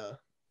making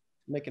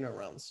our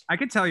rounds. I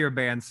could tell your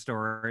band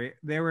story.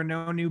 There were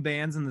no new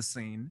bands in the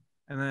scene,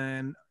 and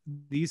then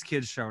these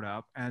kids showed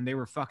up, and they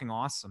were fucking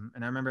awesome.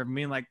 And I remember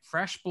being like,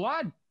 fresh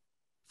blood,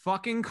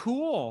 fucking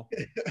cool.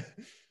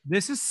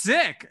 This is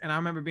sick. And I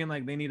remember being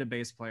like, they need a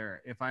bass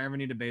player. If I ever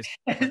need a bass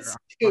player,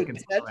 I'll fucking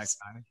tell that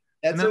guy.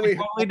 That's what we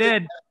totally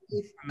did.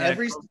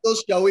 Every single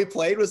show we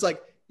played was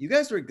like, you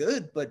guys were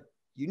good, but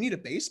you need a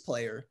bass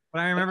player. But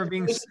I remember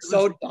being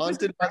so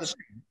daunted by the.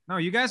 No,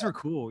 you guys were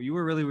cool. You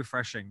were really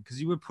refreshing because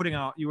you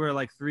were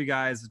like 3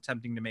 guys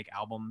attempting to make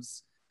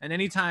albums. And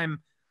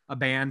anytime a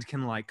band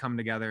can like come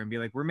together and be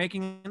like, we're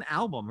making an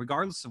album,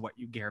 regardless of what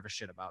you give a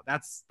shit about,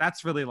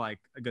 that's really like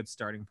a good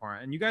starting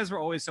point. And you guys were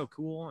always so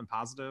cool and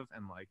positive,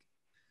 and like,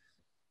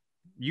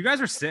 you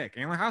guys are sick.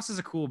 Antler House is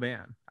a cool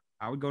band.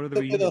 I would go to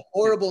the with a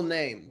horrible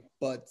name,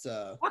 but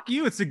fuck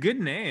you. It's a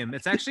good name.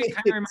 It's actually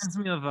kind of reminds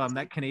me of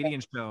that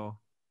Canadian show,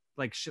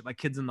 like shit, like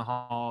Kids in the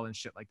Hall and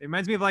shit. Like it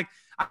reminds me of like,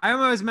 I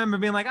always remember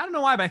being like, I don't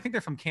know why, but I think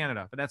they're from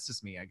Canada. But that's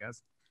just me, I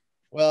guess.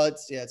 Well,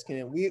 it's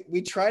Canadian.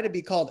 We try to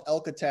be called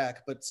Elk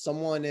Attack, but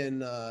someone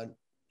in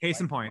case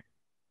in point.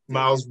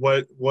 Miles,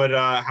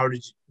 how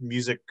did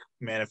music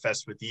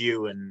manifest with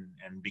you and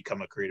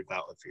become a creative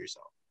outlet for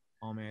yourself?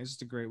 Oh man, it's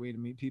just a great way to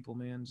meet people,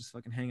 man. Just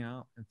fucking hang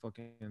out and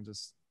fucking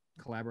just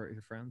collaborate with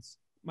your friends.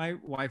 My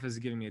wife is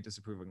giving me a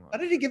disapproving look. How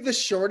did he give the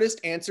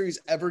shortest answer he's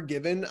ever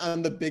given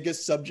on the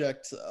biggest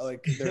subject?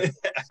 Like,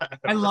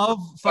 I love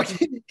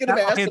fucking.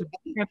 Okay,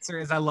 the answer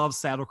is I love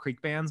Saddle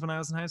Creek bands when I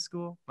was in high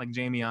school, like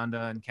Jamie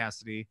Onda and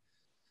Cassidy,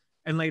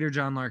 and later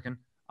John Larkin.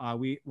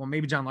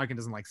 Maybe John Larkin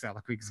doesn't like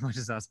Saddle Creek as much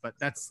as us, but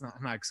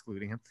I'm not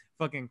excluding him.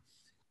 Fucking,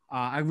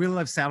 I really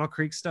love Saddle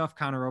Creek stuff.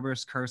 Conor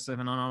Oberst, Cursive,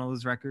 and on all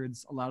those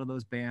records, a lot of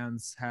those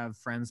bands have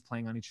friends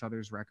playing on each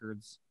other's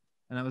records,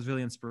 and that was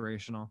really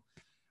inspirational.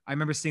 I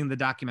remember seeing the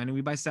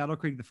documentary by Saddle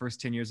Creek, the first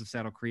 10 years of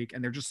Saddle Creek,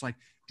 and they're just like,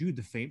 dude,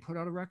 The Faint put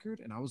out a record,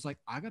 and I was like,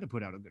 I got to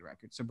put out a good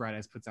record. So Bright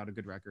Eyes puts out a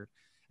good record,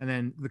 and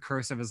then the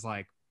Cursive is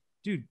like,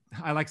 dude,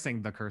 I like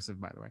saying the Cursive,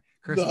 by the way.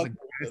 Cursive like,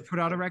 guys put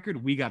out a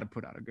record, we got to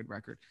put out a good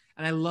record.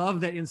 And I love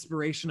that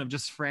inspiration of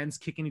just friends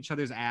kicking each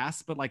other's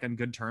ass, but like on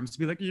good terms, to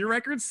be like, your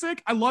record's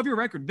sick, I love your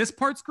record, this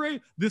part's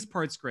great,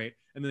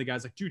 and then the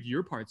guy's like, dude,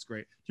 your part's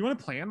great, do you want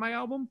to play on my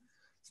album?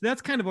 So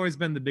that's kind of always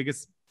been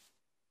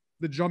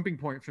the jumping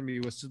point for me,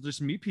 was to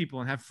just meet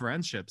people and have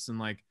friendships and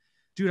like,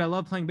 dude, I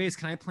love playing bass,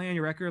 can I play on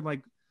your record?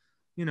 Like,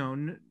 you know,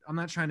 I'm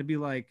not trying to be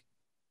like,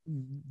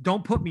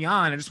 don't put me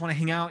on, I just want to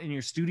hang out in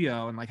your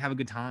studio and like have a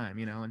good time,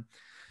 you know.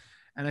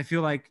 And I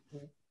feel like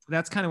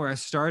that's kind of where I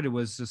started,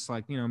 was just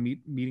like, you know,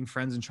 meeting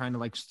friends and trying to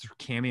like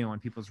cameo on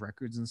people's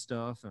records and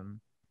stuff. And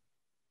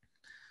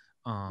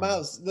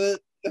Miles, the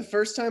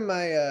first time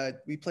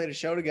we played a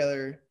show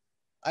together,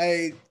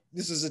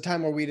 this was a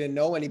time where we didn't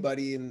know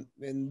anybody in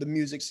the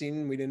music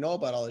scene. We didn't know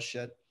about all this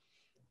shit.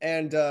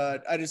 And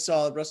I just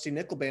saw Rusty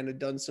Nickel Band had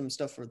done some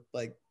stuff for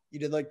like you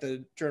did like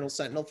the Journal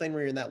Sentinel thing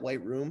where you're in that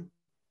white room.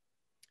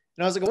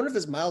 And I was like, I wonder if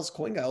this Miles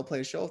Coin guy will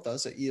play a show with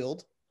us at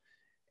Yield.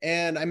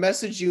 And I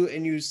messaged you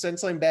and you sent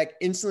something back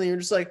instantly. You're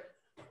just like,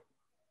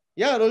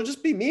 yeah, it'll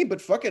just be me,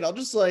 but fuck it. I'll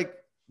just like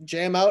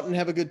jam out and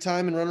have a good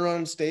time and run around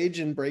on stage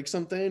and break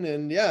something.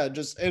 And yeah,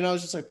 and I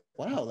was just like,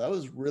 wow, that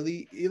was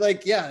really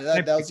like, yeah,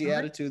 that was the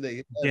attitude that you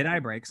had. Did I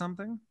break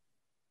something?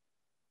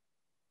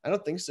 I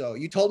don't think so.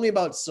 You told me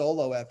about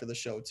Solo after the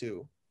show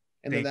too.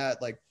 And then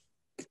that like,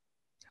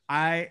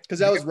 because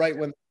that was right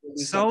when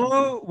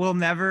Solo will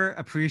never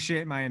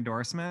appreciate my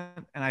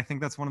endorsement. And I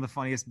think that's one of the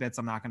funniest bits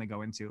I'm not going to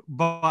go into,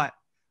 but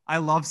I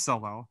love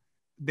Solo.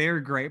 They're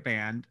a great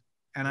band.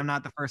 And I'm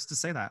not the first to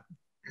say that.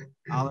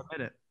 I'll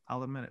admit it.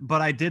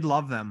 But I did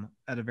love them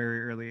at a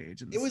very early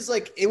age. It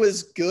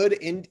was good.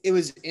 It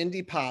was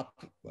indie pop.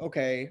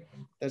 Okay.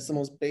 That's the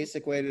most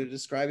basic way to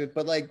describe it.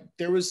 But like,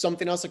 there was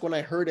something else. Like when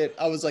I heard it,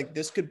 I was like,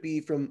 this could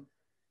be from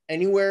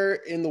anywhere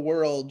in the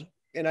world.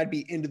 And I'd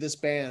be into this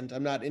band.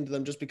 I'm not into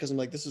them just because I'm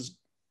like, this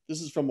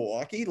is from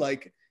Milwaukee.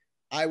 Like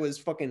I was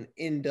fucking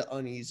into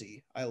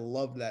Uneasy. I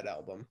loved that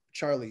album.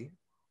 Charlie.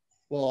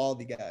 Well, all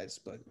the guys,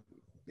 but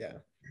yeah.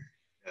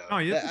 Oh,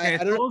 okay.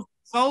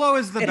 Solo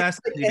is the best.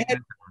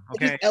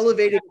 Okay.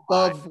 Elevated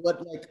above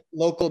what like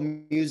local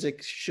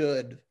music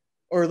should,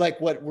 or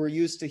like what we're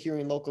used to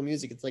hearing local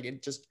music. It's like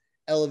it just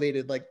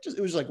elevated, it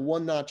was like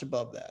one notch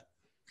above that.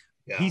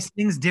 Yeah. He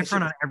sings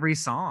different on every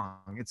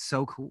song. It's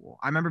so cool.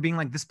 I remember being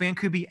like, this band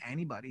could be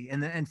anybody.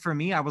 And for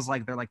me, I was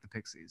like, they're like the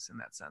Pixies in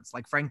that sense.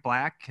 Like Frank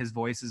Black, his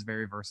voice is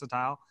very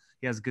versatile.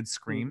 He has good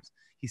screams.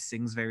 He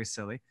sings very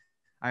silly.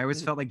 I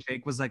always felt like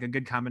Jake was like a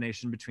good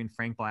combination between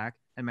Frank Black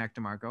and Mac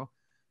DeMarco.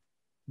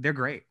 They're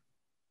great.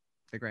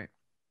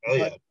 Oh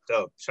yeah,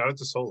 dope. Shout out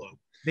to Solo.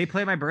 They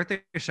played my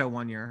birthday show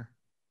one year.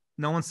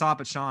 No one saw it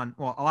but Sean.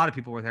 Well, a lot of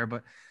people were there,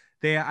 but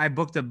I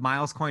booked a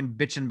Miles Coin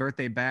bitchin'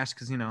 birthday bash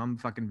because I'm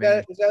fucking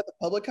big. Was that at the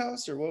Public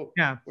House or what?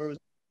 Yeah. Where was?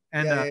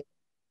 And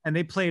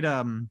they played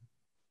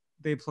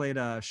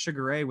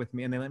Sugar Ray with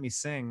me and they let me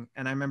sing.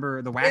 And I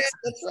remember the Wax. Yeah,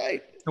 that's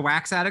right. The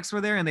Wax Addicts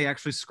were there and they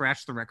actually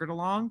scratched the record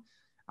along.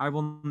 I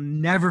will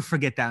never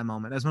forget that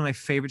moment. That's one of my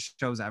favorite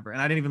shows ever.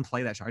 And I didn't even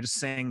play that show. I just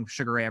sang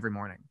Sugar Ray every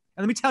morning.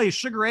 And let me tell you,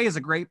 Sugar Ray is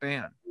a great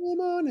band. Every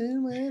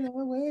morning when I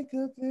wake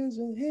up, there's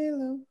a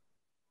halo.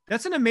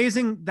 That's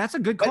a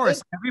good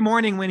chorus. Every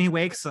morning when he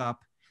wakes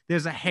up,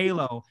 there's a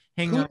halo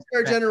hanging on. Who's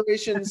our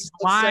generation's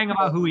lying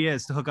about who he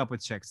is to hook up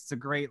with chicks? It's a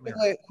great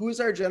lyric. Who's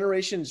our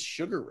generation's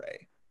Sugar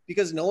Ray?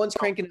 Because no one's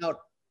cranking out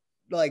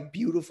like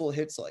beautiful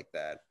hits like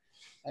that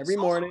every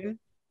morning.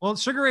 Well,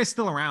 Sugar Ray is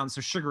still around,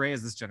 so Sugar Ray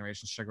is this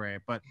generation's Sugar Ray,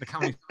 but the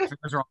company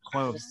are all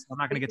closed. So I'm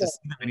not going to get to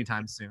see them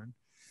anytime soon.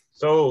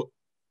 So,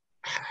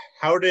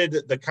 how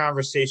did the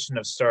conversation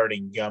of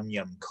starting Yum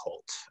Yum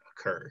Cult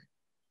occur?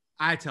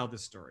 I tell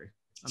this story.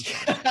 I'm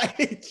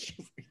sorry.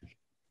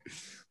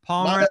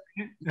 Palmer.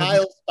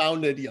 Miles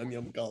founded Yum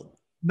Yum Cult.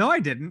 No, I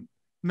didn't.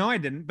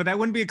 But that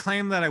wouldn't be a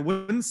claim that I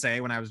wouldn't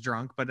say when I was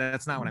drunk, but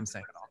that's not what I'm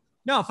saying at all.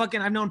 No,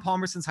 I've known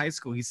Palmer since high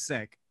school. He's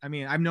sick. I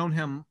mean, I've known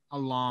him a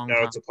long time.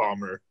 No, it's a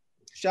Palmer.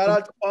 Shout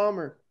out to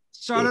Palmer.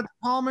 Shout out to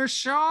Palmer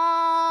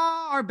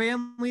Shaw. Our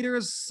band leader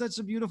is such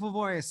a beautiful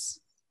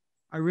voice.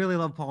 I really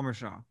love Palmer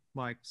Shaw,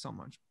 like so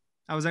much.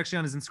 I was actually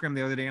on his Instagram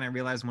the other day and I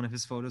realized one of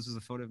his photos was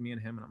a photo of me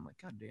and him. And I'm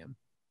like, God damn.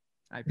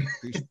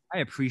 I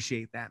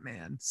appreciate that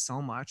man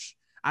so much.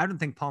 I don't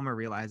think Palmer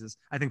realizes.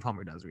 I think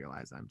Palmer does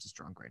realize I'm just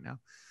drunk right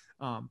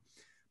now.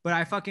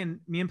 But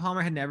me and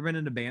Palmer had never been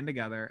in a band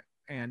together.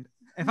 And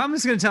if I'm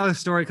just going to tell the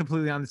story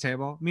completely on the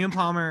table, me and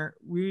Palmer,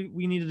 we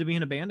needed to be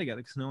in a band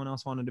together because no one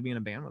else wanted to be in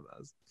a band with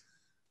us.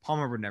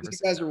 Palmer would never. You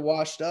guys were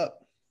washed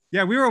up.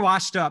 Yeah, we were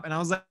washed up. And I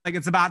was like,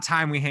 it's about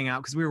time we hang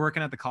out because we were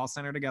working at the call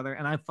center together.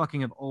 And I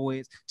fucking have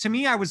always, to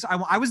me, I was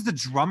the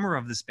drummer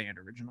of this band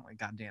originally.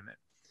 God damn it.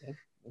 Okay.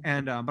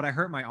 And, but I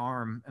hurt my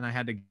arm and I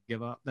had to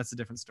give up. That's a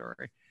different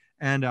story.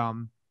 And,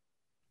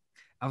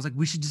 I was like,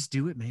 we should just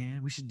do it,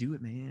 man. We should do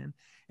it, man.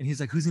 And he's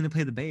like, who's going to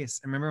play the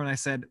bass? And remember when I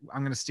said,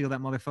 I'm going to steal that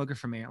motherfucker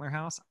from Antler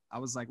House? I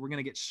was like, we're going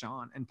to get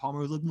Sean. And Palmer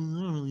was like, I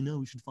don't really know.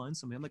 We should find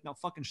somebody. I'm like, no,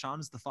 fucking Sean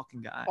is the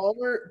fucking guy.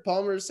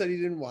 Palmer said he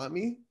didn't want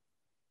me.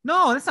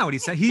 No, that's not what he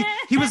said. He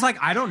was like,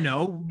 I don't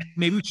know.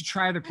 Maybe we should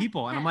try other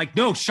people. And I'm like,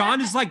 no,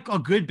 Sean is like a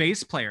good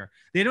bass player.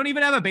 They don't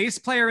even have a bass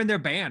player in their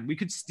band. We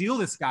could steal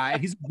this guy.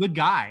 He's a good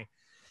guy.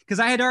 Because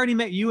I had already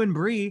met you and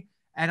Bree.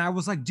 And I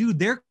was like, dude,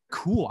 they're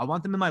cool. I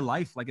want them in my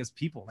life, like as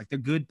people, like they're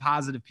good,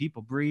 positive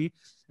people. Bree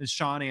and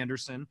Sean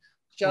Anderson.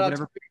 Shout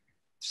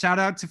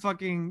out to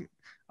fucking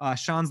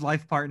Sean's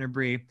life partner,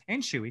 Bree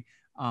and Shuey.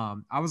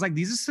 I was like,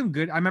 these are some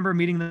good. I remember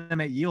meeting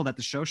them at Yield at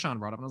the show Sean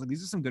brought up. And I was like,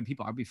 these are some good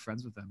people. I'd be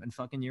friends with them. And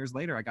fucking years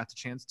later, I got the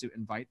chance to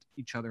invite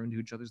each other into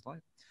each other's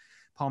life.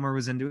 Palmer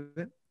was into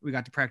it. We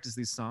got to practice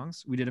these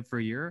songs. We did it for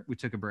a year. We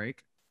took a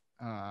break.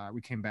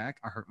 We came back.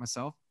 I hurt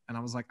myself. And I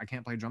was like, I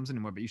can't play drums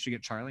anymore, but you should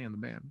get Charlie in the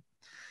band.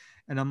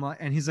 And I'm like,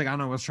 and he's like, I don't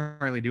know, what's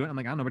Charlie doing? I'm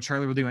like, I don't know, but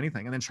Charlie will do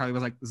anything. And then Charlie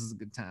was like, this is a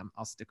good time.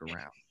 I'll stick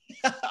around.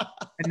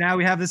 And now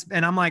we have this,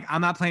 and I'm like,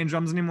 I'm not playing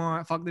drums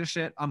anymore. Fuck this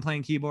shit. I'm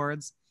playing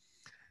keyboards.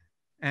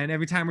 And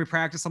every time we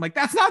practice, I'm like,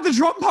 that's not the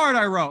drum part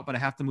I wrote, but I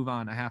have to move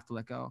on. I have to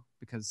let go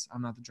because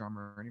I'm not the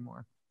drummer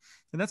anymore.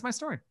 And that's my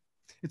story.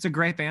 It's a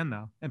great band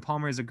though. And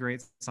Palmer is a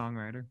great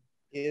songwriter.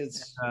 He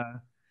is.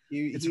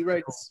 He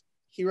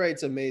He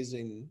writes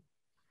amazing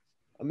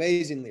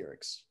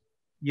lyrics.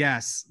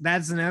 Yes,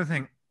 that's another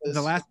thing.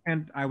 The last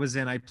band I was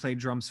in, I played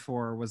drums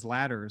for was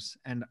Ladders,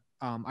 and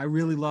I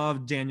really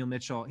love Daniel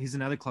Mitchell. He's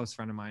another close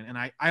friend of mine, and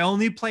I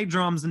only play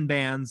drums in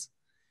bands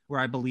where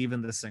I believe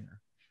in the singer,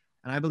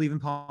 and I believe in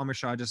Palmer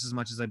Shaw just as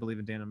much as I believe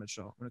in Daniel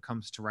Mitchell when it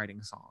comes to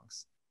writing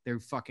songs.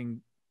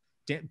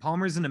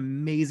 Palmer's an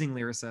amazing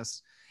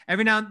lyricist.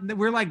 Every now and then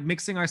we're like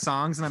mixing our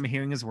songs, and I'm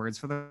hearing his words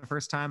for the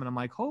first time, and I'm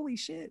like, holy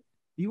shit,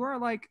 you are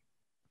like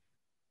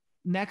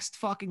next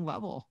fucking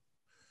level.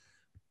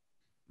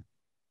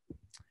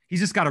 He's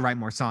just got to write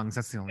more songs.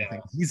 That's the only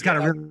thing. He's got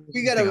to.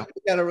 We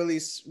gotta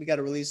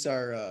release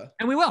our.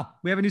 And we will.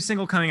 We have a new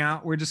single coming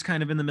out. We're just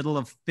kind of in the middle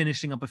of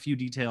finishing up a few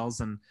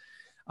details, and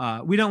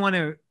we don't want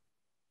to.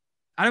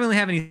 I don't really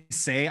have any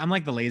say. I'm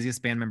like the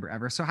laziest band member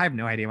ever, so I have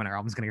no idea when our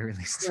album's gonna get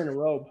released. You're in a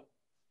robe.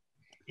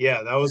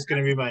 Yeah, that was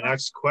gonna be my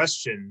next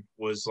question.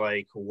 Was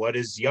like, what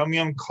is Yum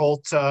Yum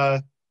Cult?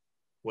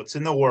 What's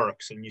in the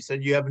works? And you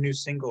said you have a new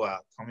single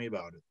out. Tell me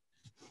about it.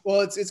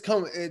 Well, it's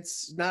coming.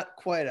 It's not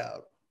quite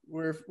out.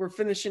 We're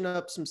finishing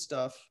up some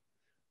stuff.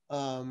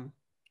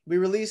 We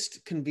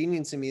released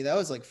Convenience in Me. That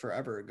was like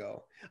forever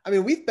ago. I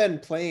mean, we've been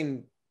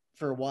playing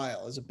for a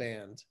while as a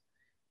band.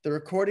 The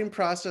recording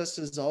process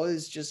has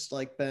always just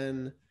like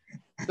been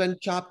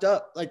chopped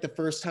up. Like the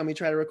first time we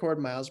tried to record,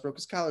 Miles broke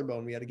his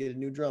collarbone. We had to get a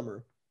new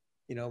drummer.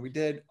 You know, we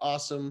did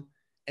awesome.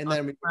 And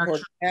then we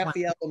recorded half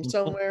the album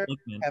somewhere,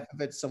 half of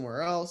it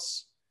somewhere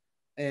else.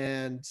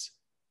 And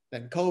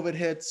then COVID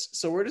hits.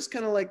 So we're just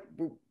kind of like,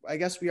 I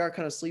guess we are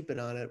kind of sleeping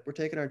on it. We're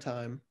taking our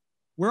time.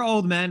 We're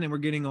old men and we're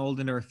getting old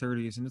into our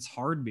 30s, and it's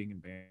hard being in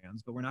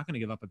bands, but we're not going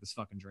to give up at this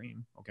fucking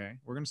dream. Okay.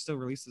 We're going to still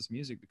release this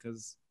music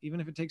because even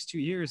if it takes 2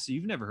 years, so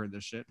you've never heard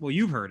this shit. Well,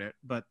 you've heard it,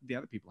 but the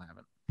other people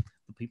haven't.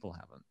 The people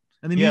haven't.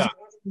 And the music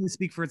will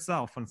speak for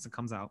itself once it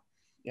comes out.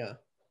 Yeah.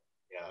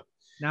 Yeah.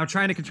 Now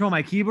trying to control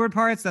my keyboard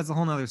parts, that's a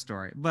whole nother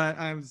story, but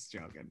I'm just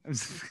joking.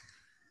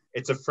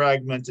 It's a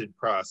fragmented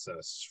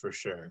process for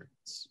sure.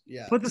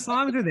 Yeah. But the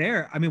songs are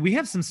there. I mean, we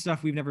have some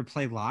stuff we've never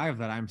played live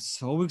that I'm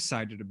so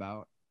excited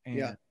about. And,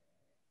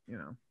 you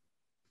know,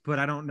 but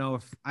I don't know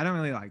if I don't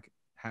really like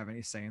have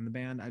any say in the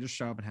band. I just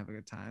show up and have a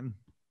good time.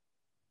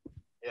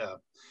 Yeah.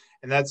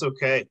 And that's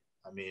okay.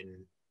 I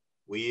mean,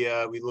 we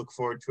look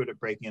forward to it at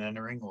Breaking and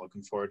Entering. We're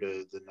looking forward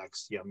to the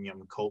next Yum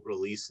Yum Cult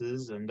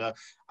releases. And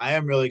I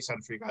am really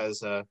excited for you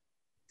guys'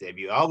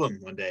 debut album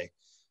one day.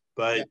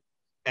 But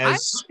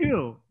as I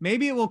do.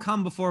 Maybe it will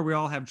come before we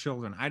all have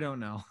children. I don't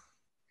know.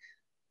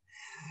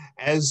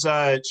 As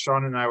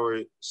Sean and I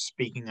were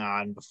speaking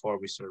on before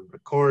we started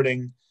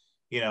recording,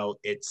 you know,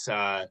 it's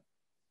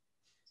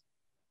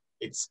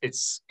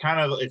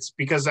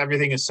because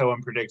everything is so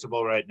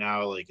unpredictable right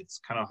now. Like it's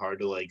kind of hard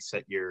to like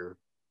set your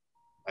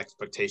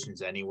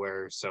expectations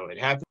anywhere. So it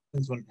happens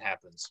when it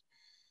happens.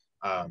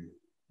 Shout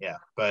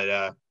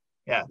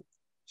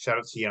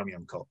out to Yum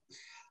Yum Cult.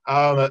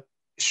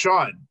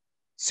 Sean,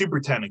 Super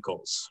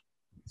Tentacles.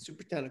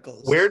 Super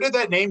Tentacles. Where did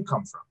that name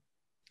come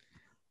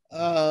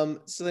from?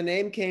 So the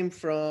name came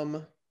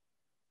from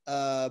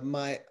I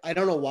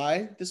don't know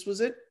why this was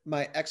it.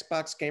 My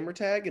Xbox gamer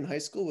tag in high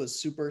school was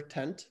Super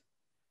Tent.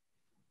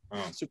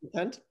 Oh. Super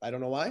Tent. I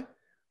don't know why.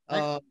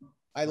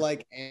 I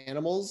like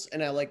animals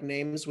and I like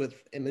names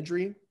with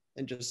imagery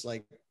and just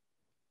like,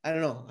 I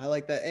don't know. I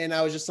like that. And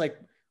I was just like,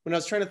 when I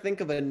was trying to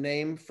think of a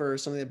name for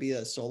something that'd be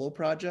a solo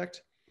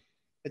project,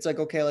 it's like,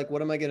 okay, like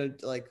what am I going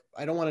to like?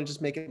 I don't want to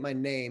just make it my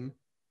name,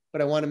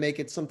 but I want to make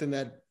it something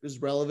that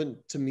is relevant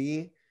to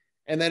me.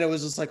 And then it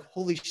was just like,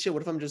 holy shit,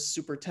 what if I'm just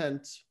Super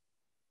Tent?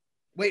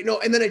 Wait, no.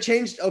 And then I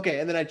changed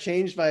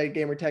my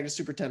gamer tag to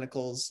Super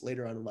Tentacles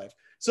later on in life.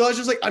 So I was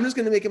just like, I'm just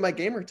going to make it my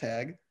gamer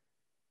tag.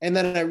 And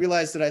then I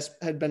realized that I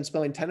had been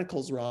spelling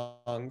tentacles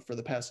wrong for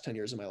the past 10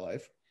 years of my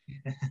life.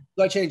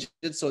 So I changed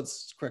it so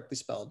it's correctly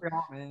spelled.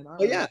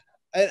 But yeah,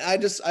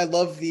 I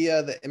love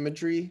the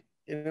imagery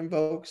it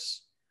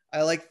invokes.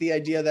 I like the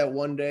idea that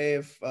one day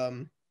if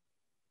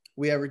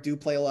we ever do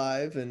play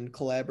live and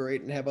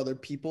collaborate and have other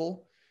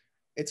people,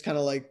 it's kind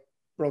of like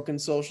Broken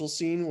Social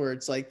Scene where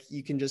it's like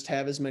you can just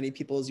have as many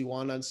people as you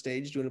want on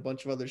stage doing a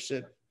bunch of other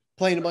shit,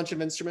 playing a bunch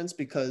of instruments,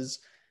 because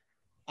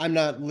I'm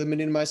not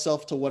limiting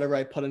myself to whatever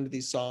I put into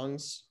these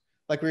songs.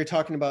 Like we were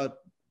talking about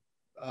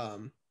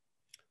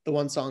the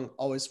one song,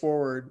 Always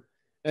Forward.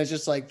 And it's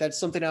just like, that's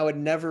something I would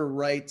never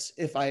write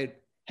if I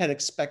had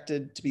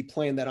expected to be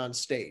playing that on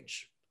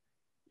stage.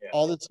 Yeah.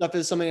 All this stuff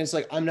is something that's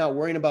like, I'm not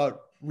worrying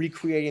about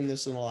recreating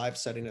this in a live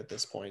setting at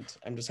this point.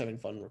 I'm just having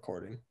fun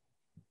recording.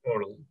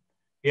 Totally.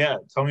 Yeah.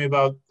 Tell me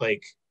about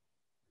like,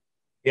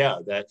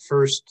 that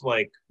first,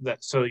 like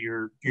that. So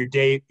your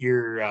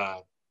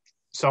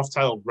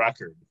self-titled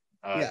record,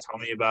 tell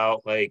me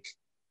about like,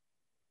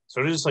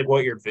 sort of just like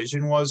what your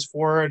vision was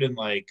for it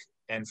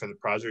and for the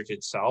project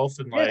itself.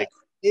 And like,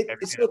 it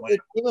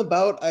came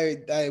about,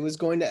 I was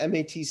going to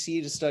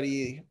MATC to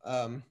study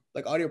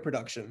like audio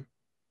production,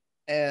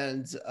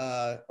 and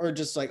or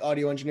just like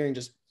audio engineering,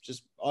 just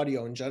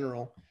audio in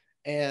general.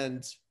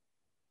 And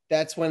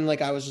that's when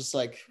like I was just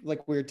like we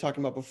were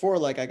talking about before,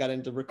 like I got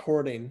into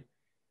recording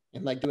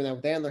and like doing that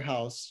with Antler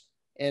House.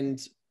 And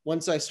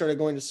once I started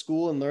going to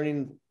school and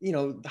learning, you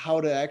know,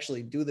 how to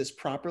actually do this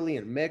properly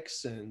and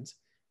mix and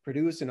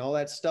produce and all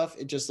that stuff,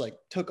 it just like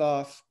took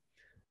off.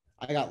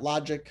 I got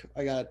Logic.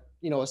 I got,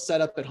 you know, a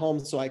setup at home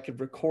so I could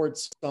record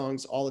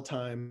songs all the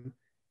time.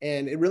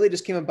 And it really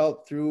just came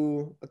about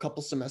through a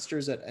couple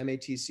semesters at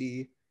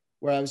MATC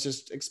where I was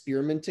just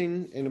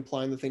experimenting and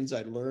applying the things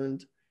I'd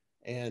learned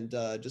and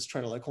just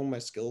trying to like hone my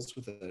skills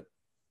with it.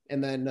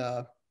 And then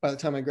by the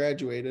time I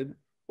graduated,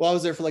 well, I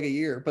was there for like a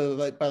year, but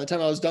like by the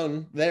time I was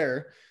done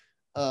there,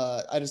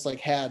 I just like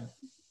had,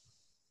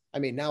 I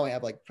mean, now I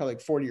have like probably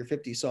like 40 or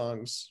 50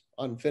 songs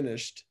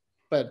unfinished.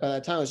 But by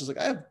that time I was just like,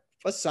 I have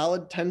a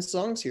solid 10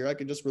 songs here I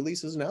could just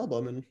release as an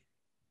album, and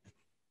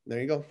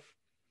there you go.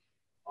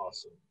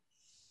 Awesome.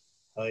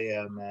 Oh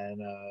yeah, man.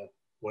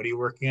 What are you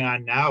working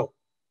on now?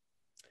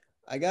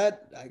 I got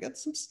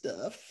some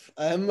stuff.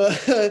 I'm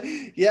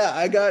yeah,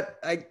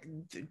 I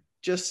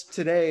just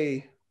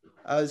today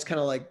I was kind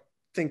of like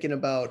thinking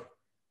about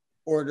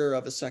order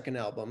of a second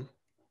album,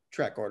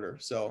 track order.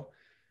 So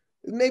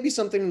maybe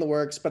something in the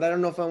works, but I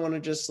don't know if I want to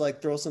just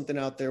like throw something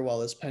out there while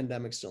this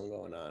pandemic's still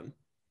going on.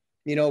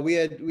 You know, we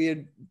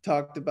had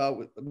talked about,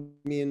 with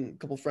me and a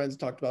couple friends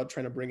talked about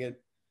trying to bring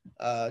it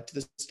to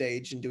the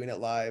stage and doing it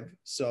live.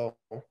 So,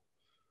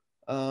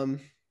 you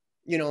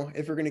know,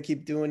 if we're going to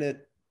keep doing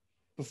it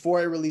before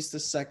I release the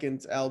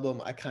second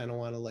album, I kind of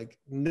want to like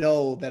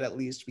know that at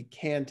least we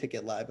can take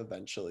it live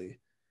eventually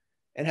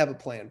and have a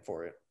plan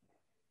for it.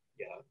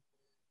 Yeah.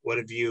 What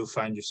have you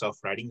find yourself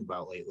writing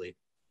about lately?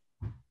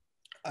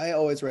 I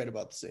always write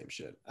about the same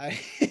shit.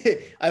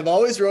 I've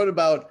always wrote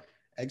about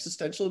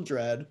existential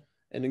dread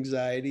and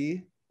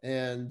anxiety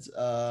and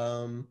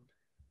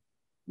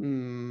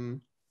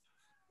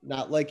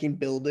not liking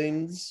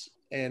buildings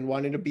and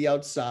wanting to be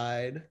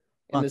outside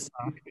and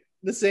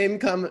the same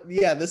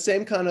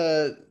kind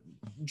of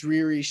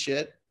dreary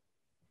shit,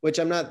 which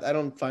I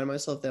don't find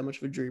myself that much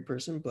of a dreary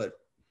person, but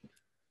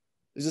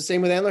it's the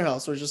same with Antler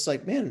House, where it's just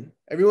like, man,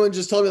 everyone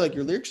just told me like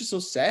your lyrics are so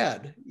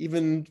sad,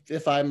 even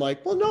if I'm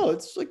like, well, no,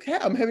 it's like,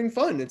 I'm having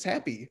fun, it's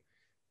happy.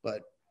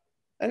 But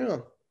I don't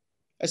know,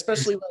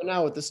 especially right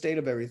now with the state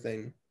of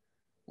everything.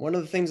 One of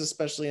the things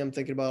especially I'm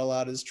thinking about a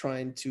lot is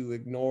trying to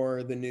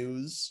ignore the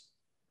news,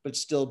 but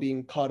still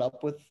being caught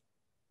up with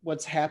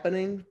what's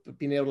happening, but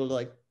being able to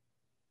like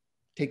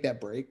take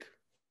that break,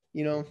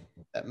 you know,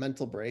 that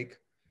mental break,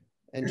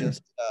 and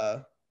just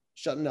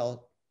shutting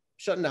out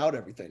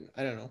everything.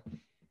 I don't know.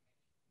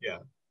 Yeah,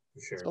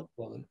 for sure.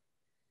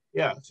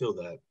 Yeah, I feel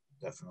that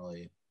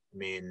definitely. I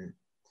mean,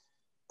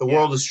 the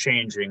world is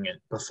changing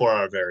it before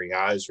our very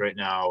eyes right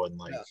now, and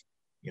like,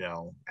 you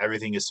know,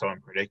 everything is so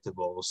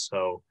unpredictable.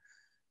 So,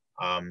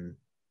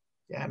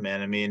 yeah,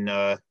 man. I mean,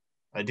 I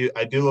do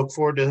look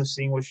forward to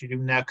seeing what you do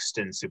next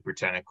in Super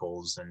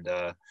Tentacles, and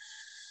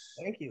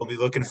thank you. We'll be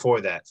looking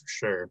for that for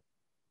sure.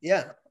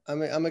 Yeah,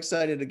 I'm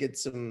excited to get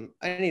some.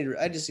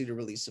 I just need to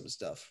release some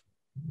stuff.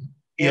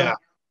 Yeah.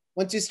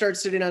 Once you start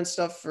sitting on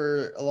stuff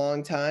for a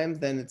long time,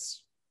 then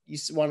you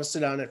want to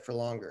sit on it for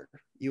longer.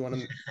 You want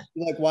to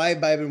like, why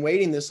have I been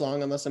waiting this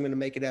long unless I'm going to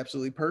make it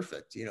absolutely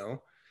perfect, you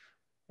know?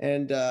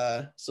 And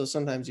so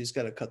sometimes you just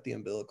got to cut the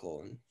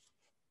umbilical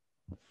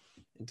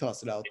and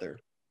toss it out there.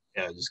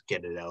 Yeah, just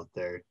get it out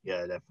there.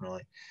 Yeah,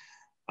 definitely.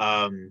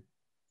 Yeah,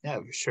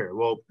 for sure.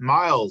 Well,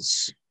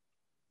 Miles,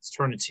 let's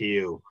turn it to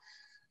you.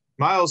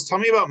 Miles, tell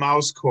me about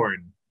Mousecorn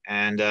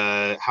and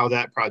how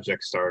that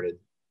project started.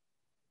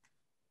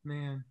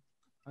 Man,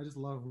 I just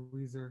love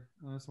Weezer.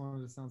 I just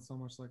wanted to sound so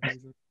much like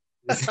Weezer.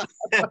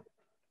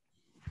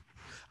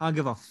 I don't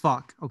give a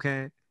fuck,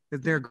 okay?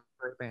 They're a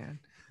great band.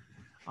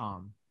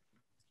 No,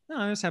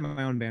 I just had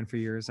my own band for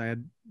years. I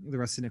had the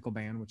Rusty Nickel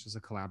Band, which was a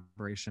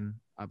collaboration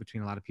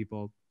between a lot of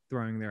people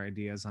throwing their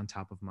ideas on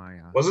top of my.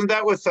 Wasn't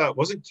that with?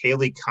 Wasn't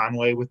Kaylee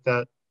Conway with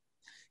that?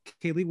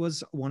 Kaylee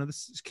was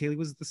Kaylee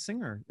was the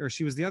singer, or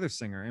she was the other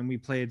singer, and we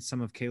played some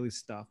of Kaylee's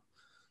stuff.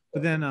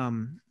 But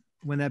then,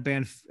 when that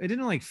band, it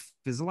didn't like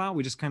fizzle out.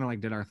 We just kind of like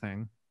did our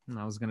thing, and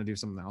I was gonna do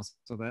something else.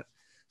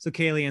 So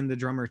Kaylee and the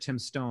drummer Tim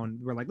Stone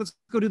were like, "Let's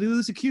go do the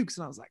Lucy Cukes,"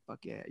 and I was like,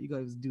 "Fuck yeah, you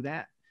guys do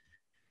that."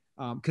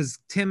 Because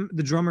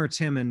the drummer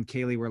Tim and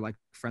Kaylee were like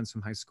friends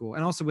from high school,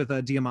 and also with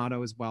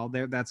Diamato as well.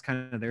 That's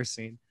kind of their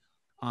scene.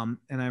 And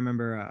I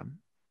remember,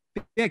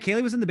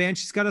 Kaylee was in the band.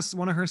 She's got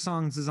one of her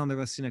songs is on the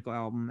Rusty Nickel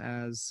album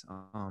as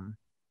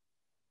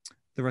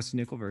the Rusty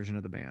Nickel version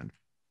of the band.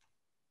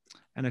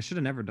 And I should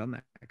have never done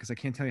that because I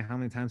can't tell you how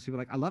many times people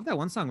are like, I love that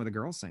one song where the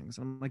girl sings.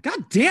 And I'm like,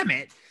 God damn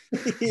it.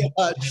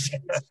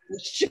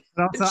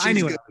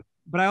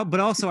 But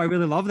also I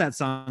really love that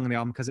song on the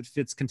album because it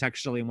fits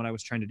contextually in what I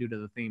was trying to do to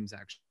the themes.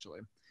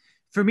 Actually,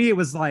 for me, it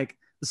was like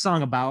the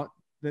song about,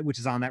 which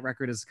is on that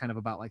record, is kind of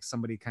about like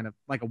somebody kind of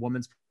like a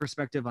woman's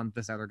perspective on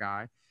this other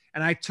guy.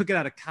 And I took it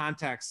out of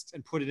context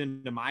and put it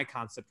into my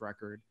concept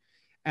record.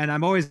 And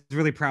I'm always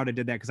really proud I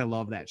did that because I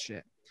love that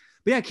shit.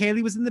 But yeah,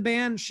 Kaylee was in the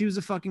band. She was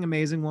a fucking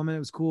amazing woman. It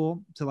was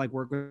cool to like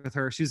work with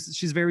her.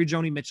 She's very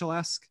Joni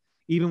Mitchell-esque,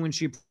 even when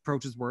she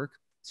approaches work.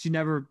 She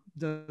never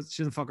does,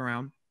 she doesn't fuck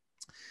around.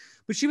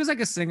 But she was like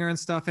a singer and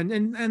stuff.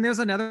 And there's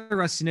another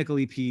Rusty Nickel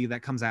EP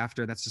that comes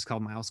after that's just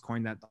called Mouse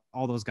Coin that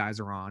all those guys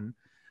are on.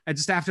 And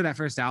just after that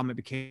first album, it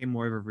became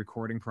more of a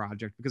recording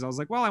project because I was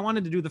like, well, I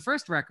wanted to do the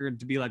first record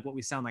to be like what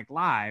we sound like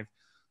live.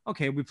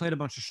 Okay, we played a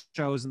bunch of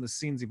shows and the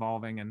scene's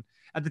evolving. And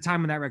at the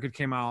time when that record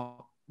came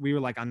out, we were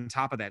like on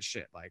top of that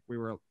shit. Like we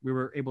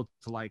were able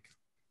to like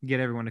get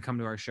everyone to come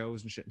to our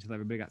shows and shit until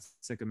everybody got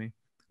sick of me,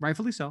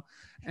 rightfully so.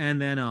 And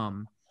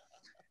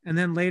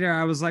then later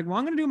I was like, well,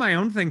 I'm gonna do my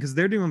own thing because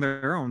they're doing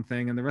their own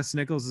thing, and the Rusty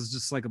Nickels is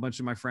just like a bunch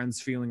of my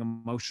friends feeling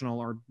emotional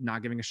or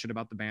not giving a shit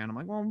about the band. I'm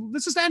like, well,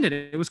 let's just end it.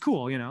 It was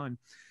cool, you know. And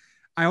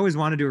I always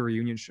want to do a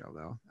reunion show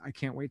though. I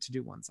can't wait to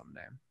do one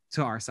someday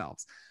to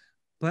ourselves.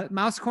 But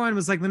Mouse Coin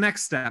was like the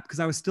next step because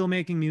I was still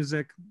making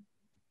music.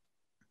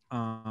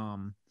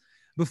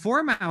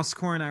 Before Mouse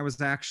Coin, I was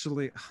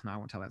actually, no, I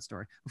won't tell that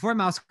story. Before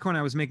Mouse Coin,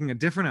 I was making a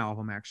different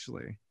album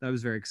actually that I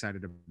was very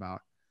excited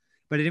about,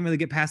 but I didn't really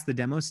get past the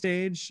demo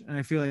stage. And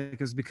I feel like it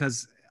was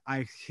because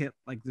I hit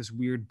like this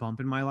weird bump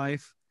in my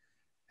life,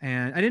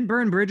 and I didn't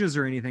burn bridges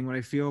or anything, but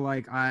I feel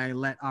like I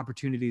let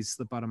opportunities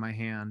slip out of my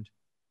hand.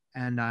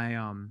 And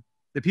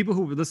the people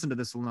who would listen to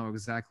this will know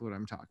exactly what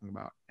I'm talking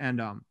about.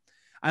 And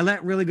I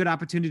let really good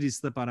opportunities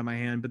slip out of my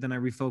hand, but then I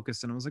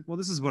refocused and I was like, well,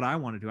 this is what I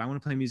want to do. I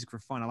want to play music for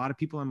fun. A lot of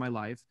people in my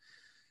life,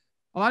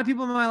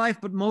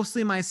 but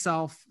mostly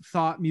myself,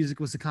 thought music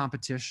was a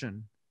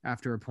competition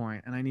after a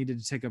point, and I needed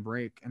to take a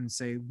break and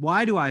say,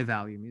 why do I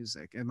value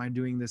music? Am I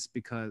doing this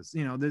because,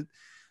 you know, the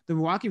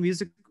Milwaukee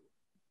music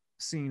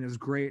scene is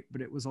great,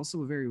 but it was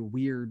also a very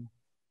weird,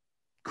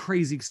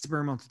 crazy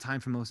experimental time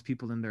for most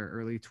people in their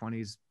early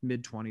 20s,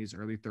 mid 20s,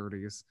 early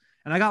 30s.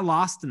 And I got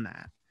lost in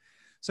that.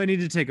 So I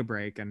needed to take a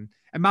break. And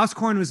Mouse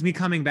Coin was me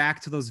coming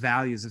back to those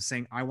values of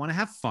saying, I want to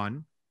have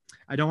fun.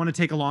 I don't want to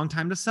take a long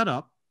time to set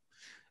up.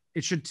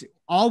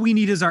 All we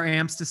need is our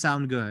amps to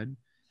sound good.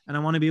 And I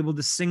want to be able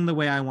to sing the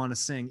way I want to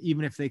sing,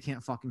 even if they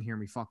can't fucking hear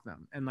me, fuck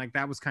them. And like,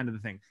 that was kind of the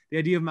thing. The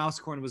idea of Mouse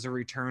Coin was a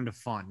return to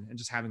fun and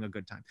just having a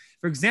good time.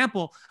 For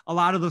example, a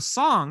lot of those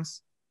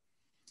songs,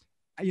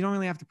 you don't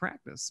really have to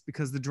practice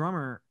because the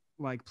drummer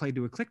like played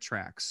to a click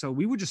track. So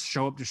we would just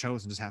show up to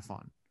shows and just have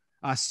fun.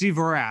 Steve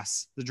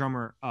Vorass, the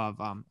drummer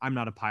of I'm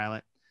Not a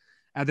Pilot,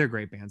 they're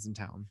great bands in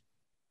town.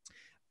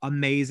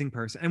 Amazing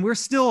person. And we're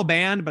still a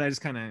band, but I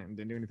just kind of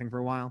didn't do anything for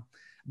a while.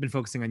 I've been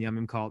focusing on Yum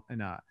Yum Cult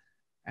and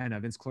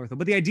Vince Clortho.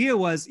 But the idea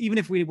was, even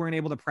if we weren't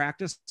able to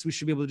practice, we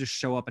should be able to just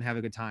show up and have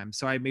a good time.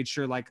 So I made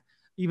sure, like,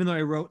 even though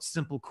I wrote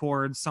simple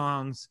chord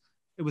songs,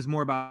 it was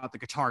more about the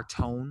guitar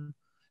tone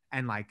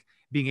and like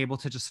being able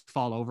to just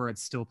fall over and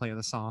still play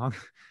the song.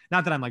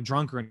 Not that I'm like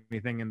drunk or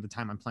anything in the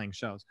time I'm playing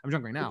shows. I'm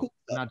drunk right now.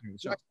 I'm not doing the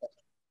show.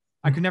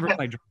 I could never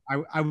play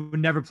drunk. I would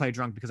never play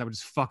drunk because I would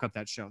just fuck up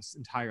that show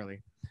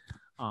entirely.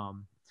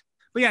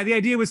 But yeah, the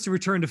idea was to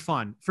return to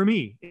fun. For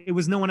me, it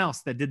was no one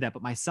else that did that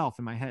but myself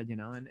in my head, you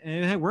know, and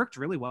it worked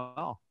really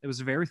well. It was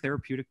a very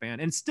therapeutic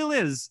band, and still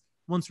is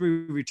once we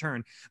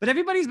return. But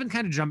everybody's been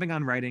kind of jumping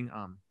on writing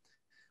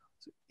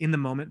in the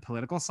moment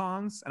political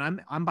songs,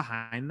 and I'm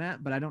behind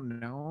that, but I don't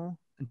know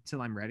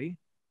until I'm ready.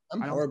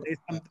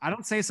 I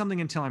don't say something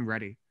until I'm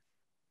ready,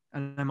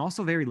 and I'm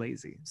also very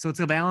lazy. So it's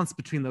a balance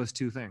between those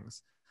two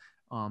things.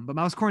 But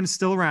Mouse Coin is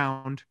still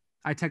around.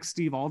 I text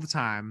Steve all the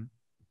time.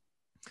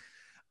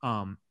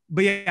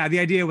 But yeah, the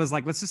idea was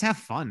like, let's just have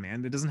fun,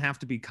 man. It doesn't have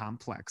to be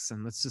complex,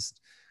 and let's just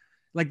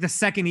like the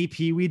second EP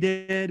we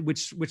did,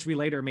 which we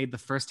later made the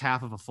first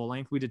half of a full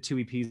length. We did 2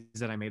 EPs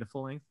that I made a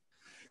full length.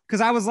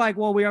 Because I was like,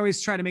 well, we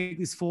always try to make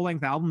these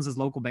full-length albums as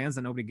local bands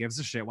that nobody gives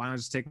a shit. Why don't I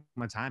just take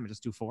my time and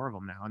just do 4 of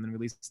them now and then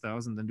release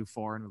those and then do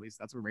 4 and release?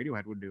 That's what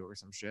Radiohead would do or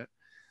some shit.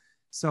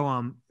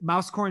 So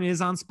Mouse Coin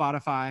is on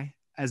Spotify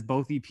as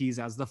both EPs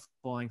as the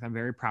full-length. I'm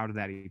very proud of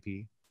that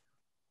EP.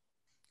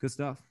 Good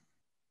stuff.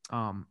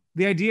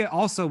 The idea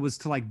also was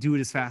to like do it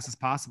as fast as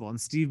possible. And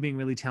Steve being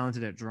really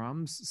talented at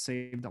drums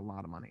saved a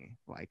lot of money.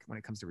 Like when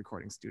it comes to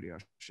recording studio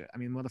shit. I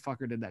mean,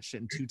 motherfucker did that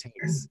shit in 2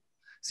 takes.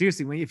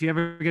 Seriously, if you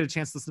ever get a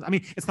chance to listen, I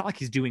mean, it's not like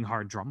he's doing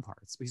hard drum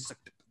parts, but he's just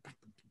like,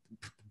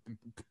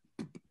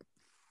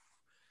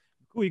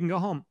 cool, you can go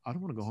home. I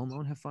don't want to go home. I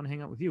want to have fun,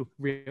 hang out with you.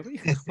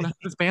 Really? That's what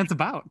this band's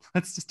about.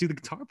 Let's just do the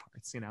guitar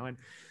parts, you know? And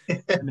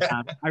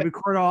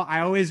I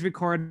always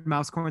record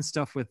Mouse Coin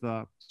stuff with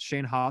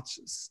Shane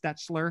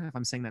Hochstetler, if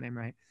I'm saying that name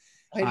right.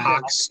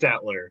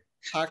 Hochstetler.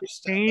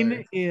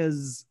 Shane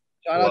is...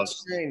 Shout out to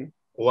Shane.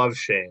 Love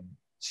Shane.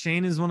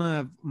 Shane is one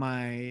of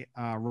my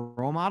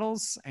role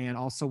models and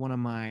also one of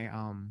my I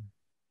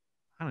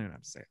don't even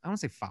have to say it. I don't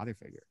want to say father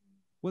figure.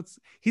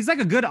 He's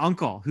like a good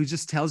uncle who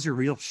just tells you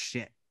real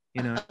shit,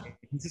 you know.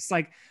 He's just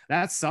like,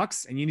 that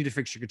sucks and you need to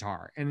fix your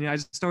guitar. And I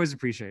just always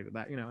appreciated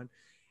that, you know.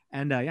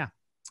 And yeah,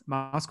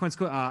 Mouse Coin's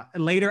cool.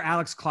 Later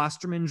Alex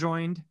Klosterman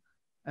joined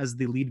as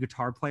the lead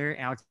guitar player.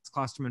 Alex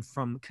Klosterman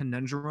from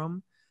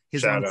Conundrum.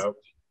 Shout out.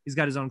 He's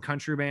got his own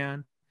country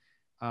band.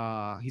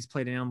 He's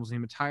played in Animals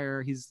Name a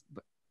Tire.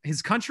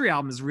 His country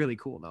album is really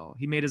cool though.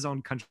 He made his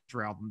own country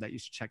album that you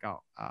should check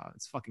out.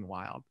 It's fucking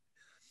wild.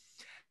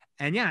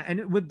 And yeah,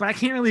 but I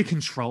can't really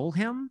control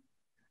him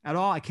at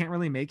all. I can't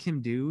really make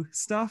him do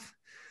stuff.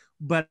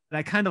 But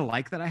I kind of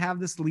like that I have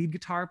this lead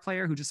guitar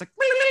player who just like,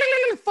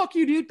 fuck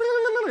you, dude.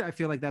 I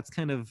feel like that's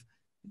kind of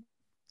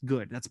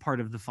good. That's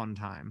part of the fun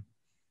time.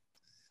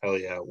 Hell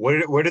yeah.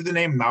 Where did the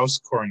name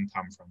Mousecorn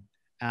come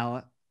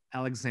from?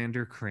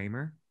 Alexander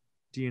Kramer.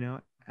 Do you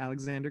know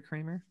Alexander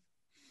Kramer?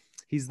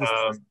 He's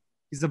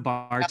a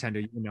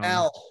bartender. You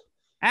know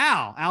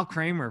Al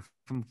Kramer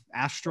from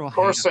Astral. Of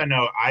course, I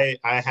know. I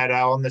had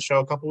Al on the show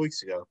a couple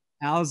weeks ago.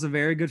 Al is a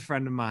very good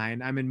friend of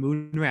mine. I'm in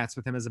Moonrats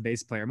with him as a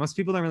bass player. Most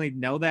people don't really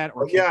know that.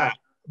 Yeah.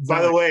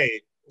 By the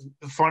way,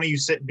 funny you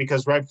said,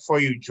 because right before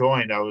you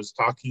joined, I was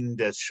talking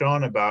to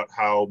Sean about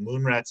how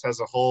Moonrats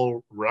has a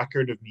whole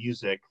record of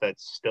music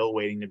that's still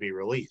waiting to be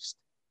released.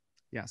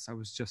 Yes, I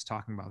was just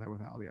talking about that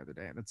with Al the other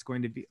day. That's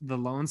going to be the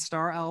Lone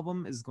Star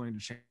album is going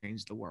to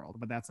change the world,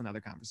 but that's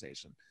another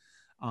conversation.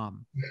 I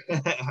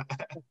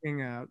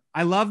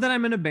love that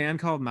I'm in a band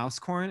called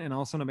Mousecorn and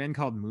also in a band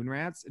called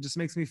Moonrats. It just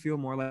makes me feel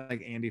more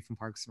like Andy from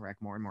Parks and Rec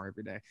more and more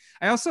every day.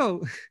 I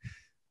also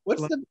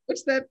what's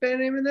that band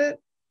name in that?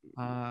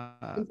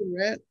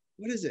 Rat?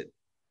 What is it?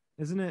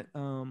 Isn't it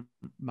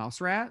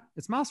Mouse Rat?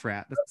 It's Mouse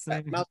Rat. That's the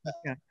name. Mouse Rat.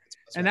 Yeah.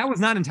 And that was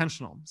not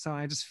intentional. So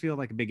I just feel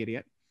like a big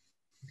idiot.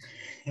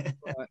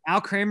 Al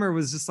Kramer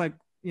was just like,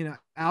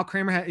 Al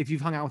Kramer, if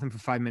you've hung out with him for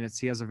 5 minutes,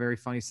 he has a very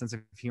funny sense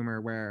of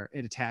humor where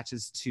it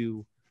attaches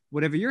to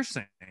whatever you're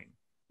saying.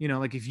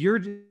 Like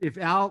if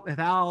Al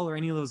or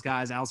any of those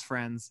guys, Al's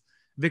friends,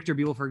 Victor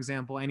Buell, for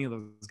example, any of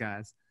those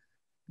guys,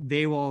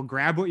 they will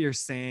grab what you're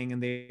saying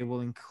and they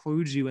will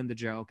include you in the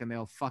joke and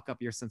they'll fuck up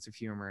your sense of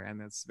humor.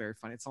 And that's very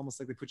funny. It's almost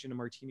like they put you in a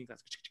martini glass.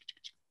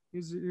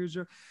 Here's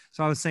your.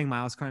 So I was saying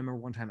Mousecorn. I remember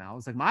one time Al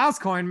was like,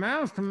 Mousecorn.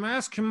 I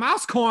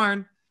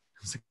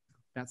was like,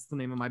 that's the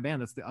name of my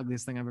band. That's the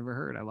ugliest thing I've ever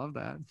heard. I love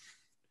that.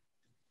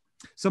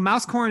 So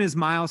Mousecorn is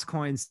Miles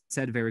Coin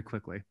said very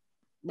quickly.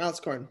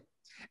 Mousecorn.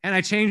 And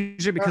I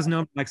changed it because no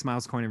one likes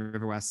Mousecorn in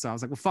River West. So I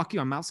was like, well, fuck you,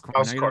 I'm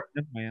Mousecorn. Now you don't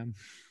know who I am.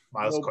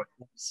 Mousecorn.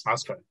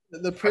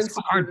 The prince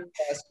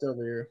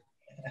over here.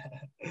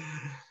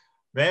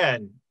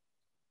 Man,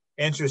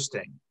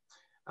 interesting.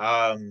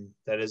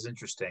 That is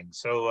interesting.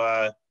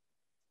 So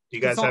do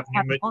you guys have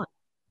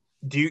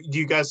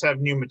you guys have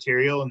new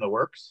material in the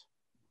works?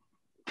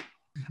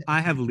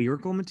 I have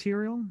lyrical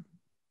material,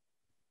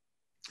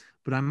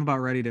 but I'm about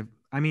ready to.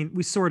 I mean,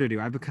 we sort of do.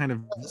 I've kind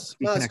of.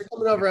 No, you're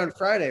coming over on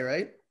Friday,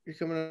 right? You're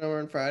coming over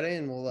on Friday,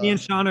 and we'll. Me and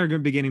Sean are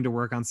beginning to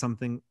work on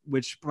something,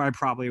 which I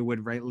probably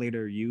would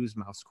later use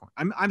Mousecorn.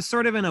 I'm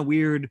sort of in a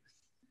weird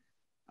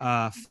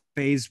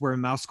phase where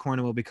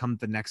Mousecorn will become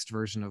the next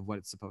version of what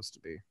it's supposed to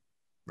be,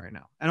 right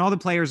now, and all the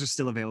players are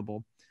still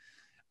available.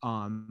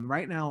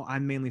 Right now,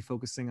 I'm mainly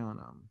focusing on.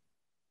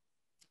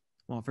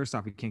 Well, first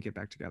off, we can't get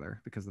back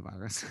together because of the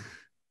virus.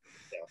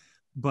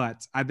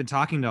 But I've been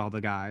talking to all the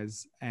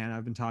guys and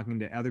I've been talking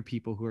to other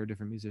people who are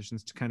different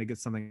musicians to kind of get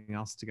something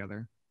else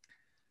together.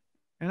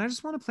 And I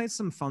just want to play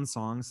some fun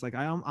songs. Like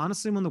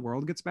honestly, when the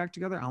world gets back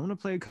together, I want to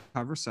play a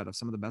cover set of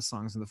some of the best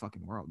songs in the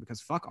fucking world because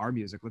fuck our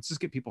music. Let's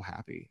just get people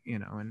happy,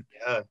 And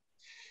yeah.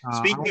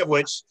 Speaking of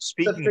which,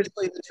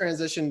 officially the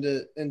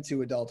transition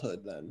into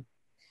adulthood then.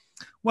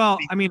 Well,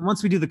 I mean,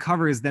 once we do the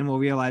covers, then we'll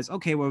realize,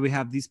 okay, well, we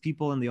have these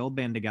people in the old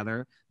band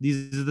together.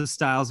 These are the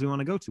styles we want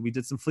to go to. We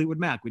did some Fleetwood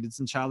Mac. We did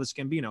some Childish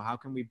Gambino. How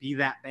can we be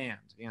that band?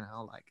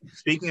 Like.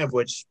 Speaking of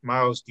which,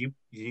 Miles, do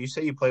you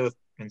say you play with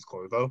Vince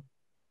Clortho?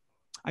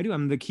 I do.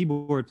 I'm the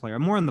keyboard player.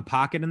 I'm more in the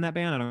pocket in that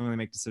band. I don't really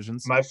make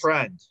decisions. My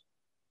friend,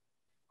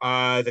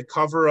 the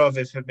cover of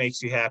 "If It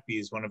Makes You Happy"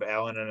 is one of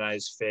Alan and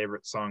I's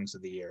favorite songs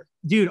of the year.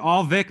 Dude,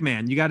 all Vic,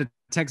 man. You got to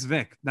text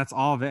Vic. That's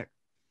all Vic.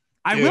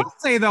 I will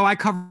say, though, I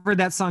covered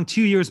that song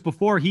 2 years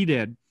before he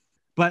did,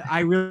 but I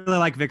really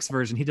like Vic's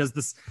version. He does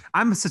this.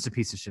 I'm such a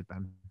piece of shit,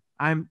 Ben.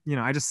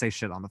 I just say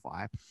shit on the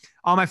fly.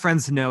 All my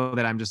friends know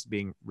that I'm just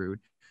being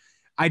rude.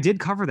 I did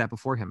cover that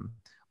before him,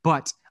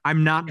 but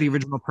I'm not the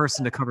original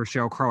person to cover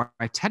Sheryl Crow.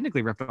 I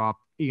technically ripped off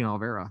Ian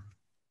Olvera.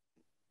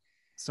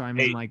 So I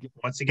mean,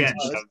 once again,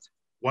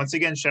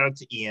 shout out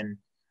to Ian.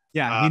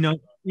 Yeah,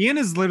 Ian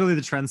is literally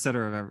the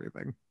trendsetter of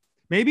everything.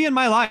 Maybe in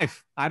my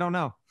life, I don't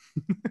know.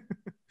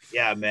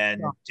 Yeah,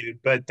 man, dude.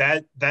 But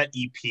that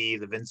EP,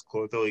 the Vince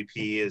Clortho EP,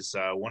 is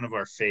one of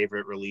our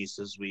favorite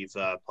releases we've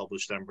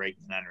published on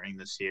Breaking and Entering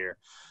this year.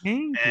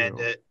 Thank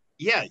you.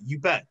 Yeah, you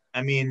bet.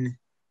 I mean,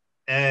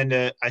 and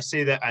I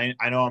say that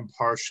I know I'm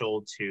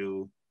partial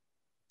to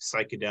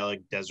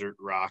psychedelic desert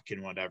rock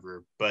and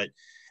whatever, but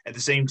at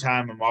the same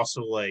time, I'm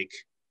also like,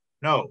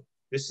 no,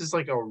 this is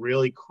like a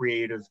really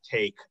creative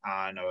take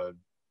on a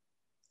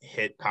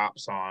hit pop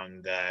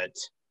song that,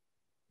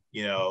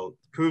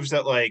 proves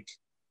that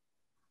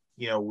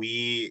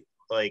we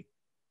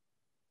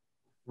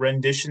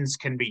renditions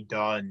can be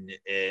done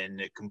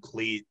in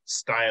complete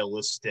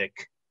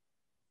stylistic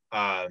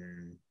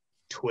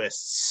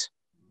twists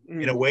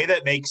in a way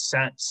that makes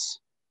sense.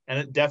 And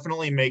it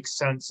definitely makes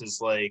sense as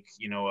a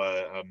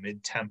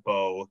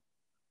mid-tempo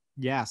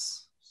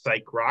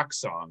psych rock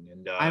song,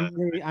 and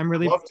I'm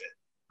really loved it.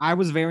 I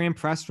was very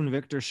impressed when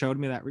Victor showed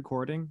me that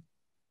recording.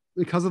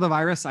 Because of the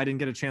virus, I didn't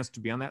get a chance to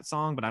be on that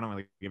song, but I don't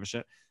really give a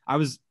shit.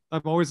 I'm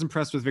always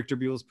impressed with Victor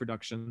Buell's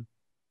production.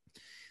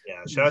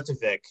 Yeah, shout out to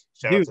Vic.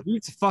 Dude,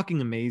 he's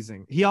fucking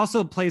amazing. He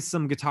also plays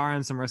some guitar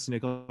and some Rusty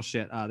Nickel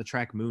shit. The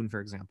track Moon, for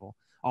example.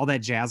 All that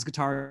jazz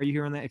guitar you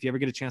hear on that. If you ever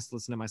get a chance to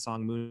listen to my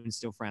song Moon and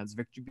Still Friends,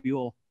 Victor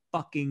Buell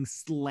fucking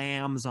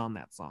slams on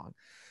that song.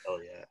 Oh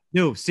yeah.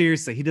 No,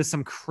 seriously, he does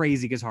some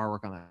crazy guitar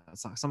work on that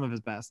song, some of his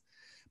best.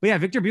 But yeah,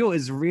 Victor Buell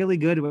is really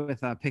good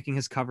with picking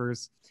his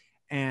covers,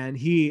 and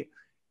he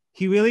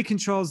really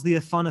controls the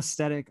fun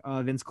aesthetic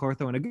of Vince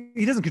Clortho, and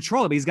he doesn't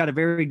control it, but he's got a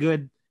very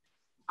good.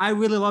 I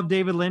really love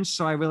David Lynch,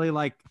 so I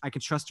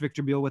can trust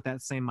Victor Buell with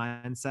that same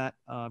mindset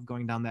of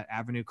going down that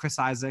avenue. Chris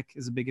Isaak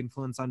is a big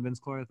influence on Vince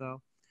Clortho.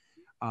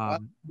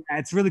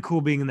 It's really cool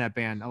being in that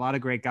band. A lot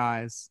of great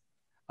guys.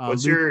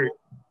 What's Luke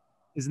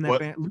is in that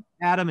band. Luke,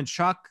 Adam and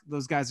Chuck,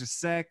 those guys are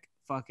sick.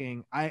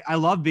 Fucking, I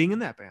love being in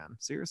that band.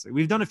 Seriously,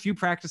 we've done a few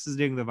practices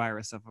during the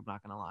virus, if I'm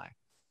not gonna lie.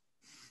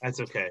 That's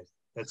okay.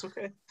 What's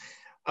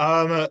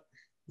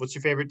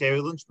your favorite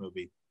David Lynch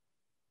movie?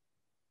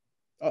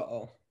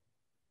 You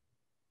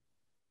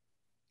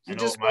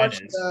just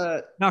watched.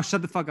 No,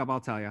 shut the fuck up. I'll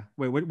tell you.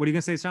 Wait, what are you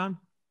gonna say, Sean?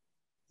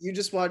 You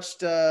just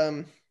watched.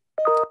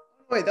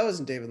 Wait, that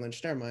wasn't David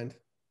Lynch. Never mind.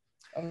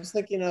 I was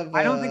thinking of.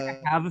 I don't think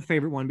I have a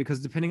favorite one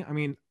because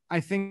I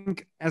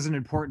think as an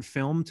important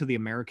film to the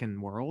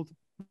American world,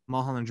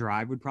 Mulholland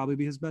Drive would probably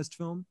be his best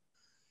film.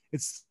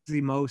 It's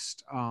the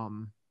most.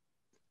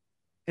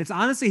 It's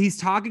honestly, he's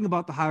talking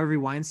about the Harvey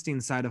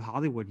Weinstein side of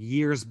Hollywood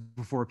years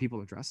before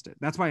people addressed it.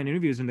 That's why in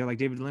interviews when they're like,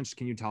 David Lynch,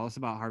 can you tell us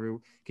about Harvey?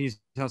 Can you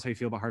tell us how you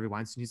feel about Harvey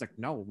Weinstein? He's like,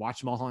 no,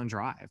 watch Mulholland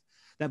Drive.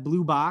 That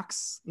blue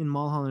box in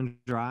Mulholland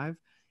Drive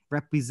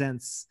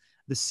represents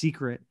the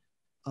secret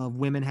of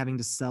women having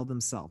to sell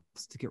themselves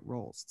to get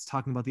roles. It's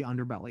talking about the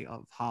underbelly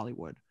of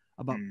Hollywood,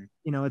 about,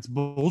 it's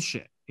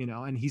bullshit,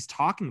 and he's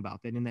talking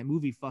about that in that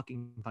movie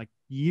fucking like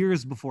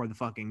years before the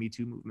fucking Me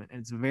Too movement.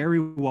 And it's a very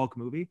woke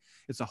movie.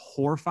 It's a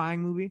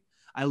horrifying movie.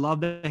 I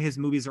love that his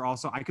movies are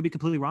also, I could be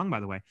completely wrong, by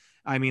the way.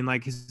 I mean,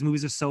 like his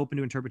movies are so open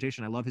to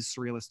interpretation. I love his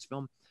surrealist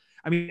film.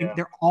 I mean,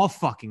 they're all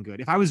fucking good.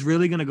 If I was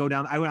really going to go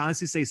down, I would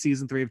honestly say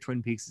season 3 of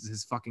Twin Peaks is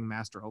his fucking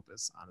master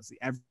opus. Honestly,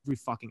 every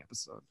fucking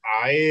episode.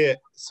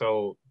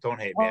 So don't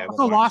hate me.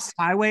 Also, Lost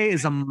Highway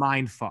is a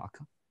mind fuck.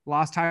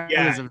 Lost Highway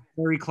is a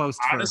very close.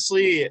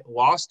 Honestly,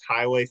 Lost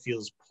Highway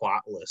feels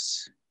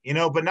plotless,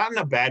 but not in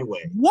a bad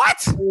way.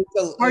 What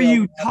are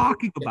you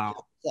talking about?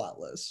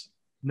 Plotless.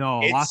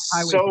 No, it's Lost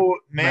Highway. So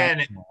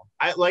man,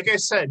 like I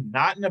said,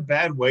 not in a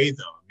bad way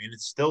though. I mean,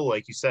 it's still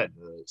like you said,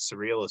 the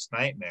surrealist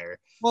nightmare.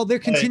 Well, they're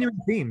continuing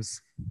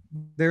themes.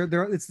 They're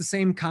it's the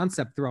same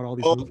concept throughout all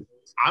these movies.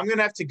 I'm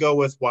gonna have to go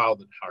with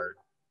Wild at Heart.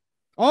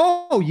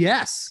 Oh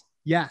yes.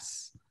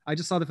 I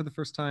just saw that for the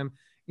first time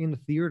in the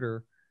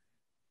theater.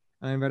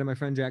 I invited my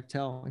friend Jack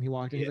Tell, and he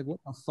walked in. He's like, "What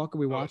the fuck are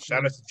we watching?"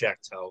 Shout out to Jack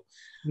Tell.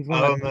 He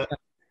walked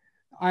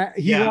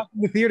in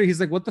the theater. He's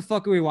like, "What the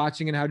fuck are we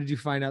watching? And how did you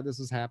find out this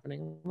was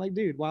happening?" I'm like,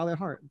 "Dude, Wild at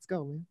Heart. Let's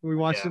go, man." We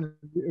watched it.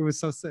 It was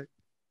so sick.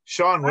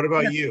 Sean, what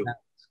about you?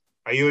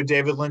 Are you a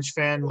David Lynch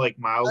fan like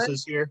Miles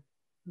is here?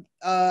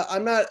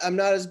 I'm not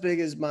as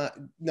big as not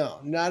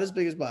as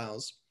big as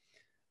Miles.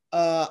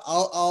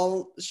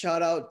 I'll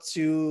shout out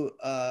to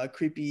a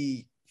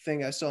creepy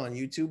thing I saw on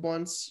YouTube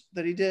once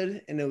that he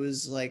did, and it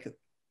was like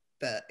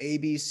the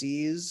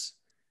ABCs.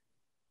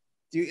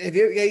 Have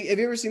you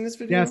ever seen this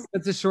video? Yes,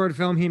 it's a short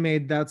film he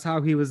made. That's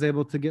how he was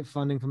able to get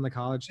funding from the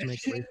college to make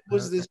it.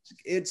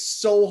 It's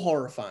so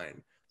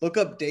horrifying. Look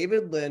up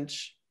David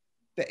Lynch,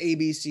 the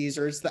ABCs,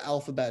 or it's the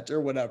alphabet or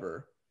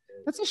whatever.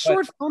 That's a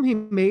short film he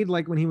made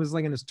like when he was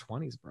like in his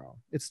 20s, bro.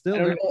 It's still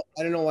I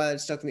don't know why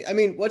that stuck with me. I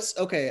mean, Blue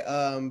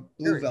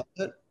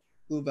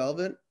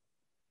Velvet.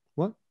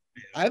 What?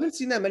 I haven't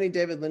seen that many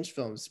David Lynch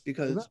films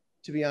because,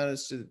 to be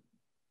honest,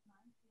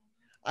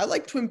 I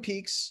like Twin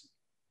Peaks.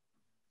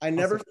 I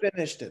never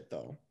finished it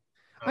though.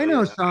 I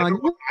know,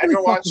 Sean. I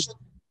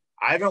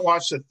haven't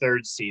watched the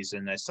third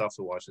season. I still have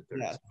to watch the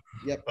third season.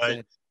 Yep.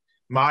 But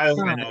Miles,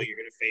 I know you're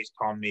gonna face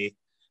palm me.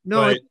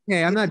 No, it's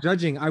okay. I'm not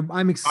judging.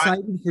 I'm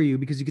excited for you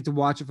because you get to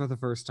watch it for the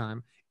first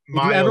time. If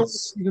you ever watch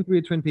season 3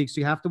 of Twin Peaks,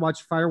 you have to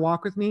watch Fire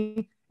Walk with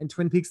Me and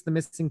Twin Peaks: The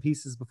Missing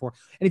Pieces before.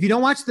 And if you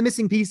don't watch The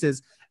Missing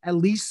Pieces, at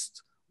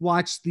least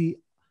watch the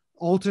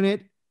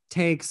alternate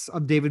takes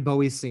of David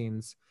Bowie's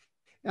scenes.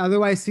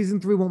 Otherwise, season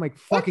 3 won't make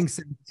fucking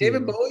sense.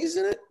 David Bowie's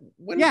in it?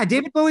 Yeah,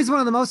 David Bowie's one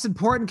of the most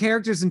important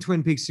characters in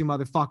Twin Peaks, you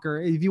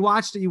motherfucker. If you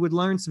watched it, you would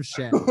learn some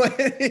shit.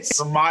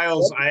 So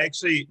Miles, I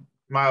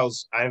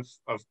have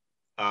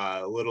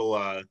a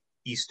little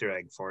Easter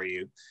egg for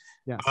you.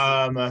 Yes.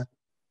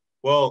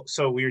 Well,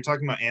 so we were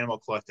talking about Animal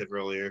Collective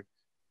earlier.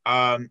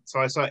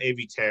 So I saw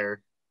Avi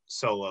Terror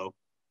solo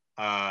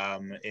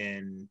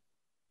in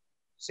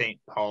St.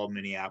 Paul,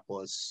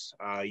 Minneapolis,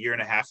 a year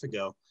and a half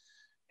ago.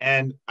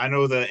 And I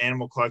know the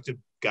Animal Collective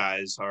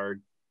guys are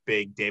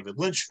big David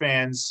Lynch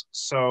fans.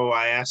 So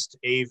I asked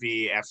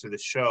Avi after the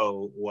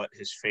show what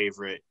his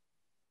favorite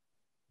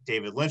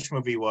David Lynch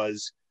movie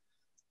was.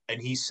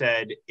 and he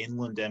said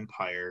Inland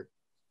Empire.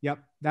 Yep,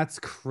 that's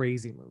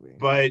crazy movie.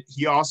 But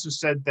he also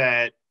said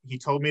that he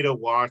told me to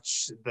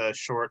watch the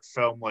short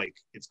film, like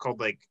it's called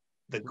like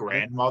The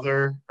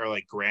Grandmother or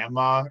like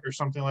Grandma or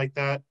something like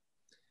that.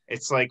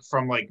 It's like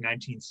from like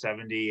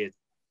 1970. It's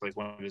like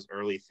one of his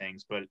early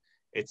things, but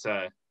it's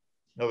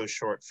another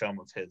short film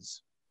of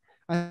his.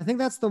 I think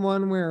that's the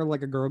one where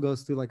like a girl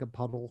goes through like a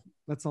puddle.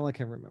 That's all I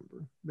can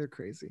remember. They're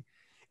crazy.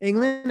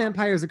 Inland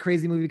Empire is a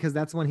crazy movie because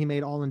that's when he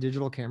made all in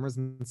digital cameras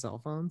and cell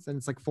phones, and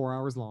it's like 4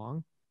 hours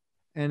long,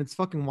 and it's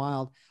fucking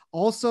wild.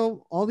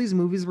 Also, all these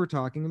movies we're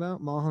talking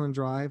about, Mulholland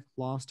Drive,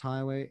 Lost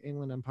Highway,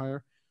 Inland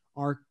Empire,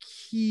 are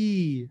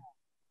key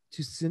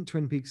to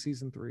Twin Peaks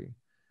season 3.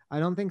 I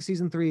don't think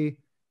season 3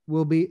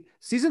 will be.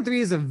 Season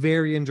 3 is a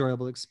very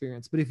enjoyable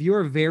experience, but if you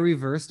are very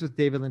versed with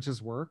David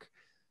Lynch's work,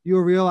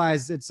 you'll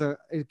realize it's a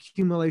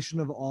accumulation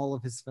of all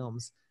of his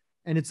films.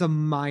 And it's a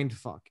mind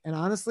fuck. And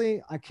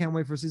honestly, I can't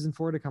wait for season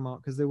 4 to come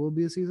out because there will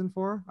be a season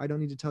 4. I don't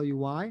need to tell you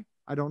why.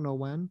 I don't know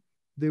when.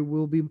 There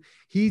will be.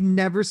 He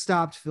never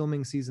stopped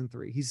filming season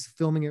 3. He's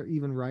filming it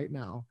even right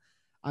now.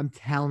 I'm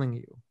telling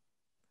you.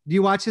 Do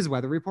you watch his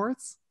weather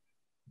reports?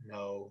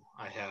 No,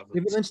 I haven't.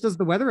 David Lynch does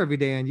the weather every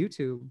day on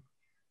YouTube.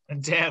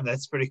 Damn,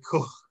 that's pretty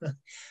cool.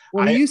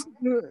 Well, he used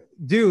to,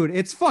 dude,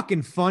 it's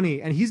fucking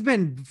funny. And he's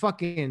been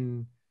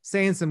fucking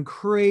saying some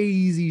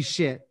crazy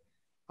shit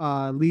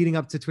leading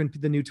up to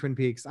the new Twin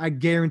Peaks. I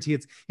guarantee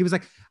he was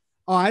like,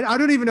 oh, I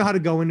don't even know how to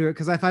go into it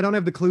because if I don't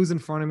have the clues in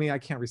front of me, I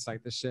can't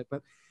recite this shit.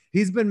 But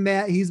he's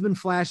been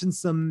flashing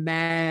some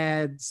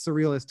mad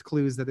surrealist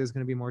clues that there's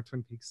going to be more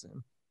Twin Peaks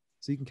soon.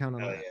 So you can count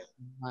on that.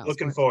 Yeah.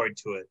 Looking forward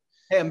to it.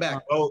 Hey, I'm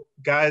back. Oh,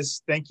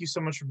 guys, thank you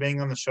so much for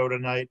being on the show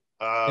tonight.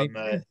 We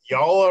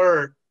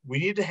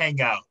need to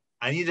hang out.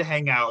 I need to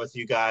hang out with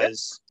you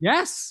guys.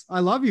 Yes, I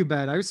love you,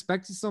 Ben. I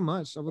respect you so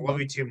much. I love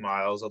you too,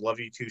 Miles. I love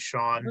you too,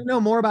 Sean. I want to know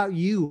more about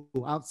you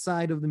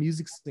outside of the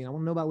music scene. I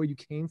want to know about where you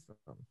came from.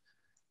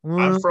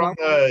 I'm from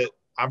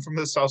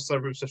the south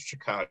suburbs of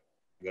Chicago.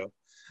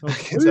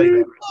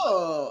 Okay.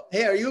 Oh,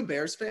 hey, are you a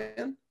Bears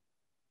fan?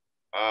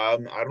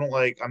 I'm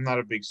not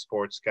a big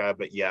sports guy,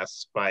 but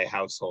yes, by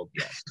household,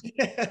 yes.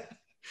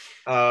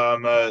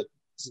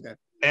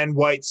 And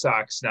White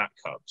Sox, not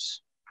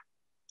Cubs.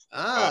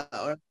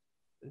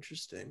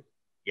 Interesting.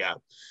 Yeah.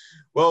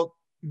 Well,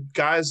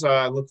 guys,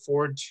 I look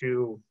forward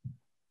to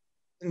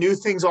new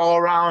things all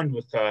around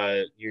with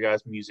your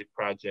guys' music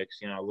projects.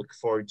 You know, look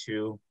forward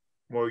to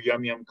more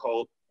Yum Yum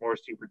Cult, more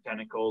Super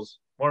Tentacles,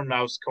 more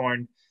Mouse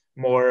Corn,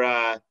 more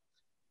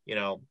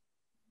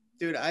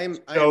dude,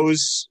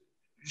 shows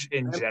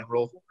in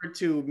general. Forward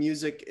to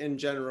music in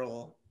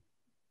general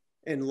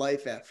in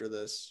life after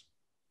this.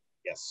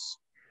 Yes.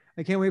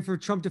 I can't wait for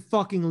Trump to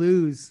fucking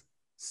lose.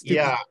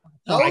 Yeah.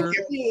 Have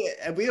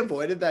we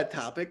avoided that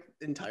topic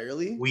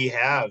entirely? We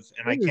have,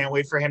 and I can't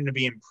wait for him to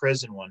be in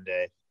prison one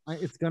day.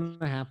 It's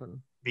gonna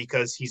happen.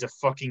 Because he's a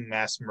fucking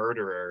mass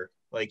murderer.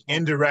 Like,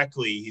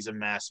 indirectly, he's a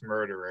mass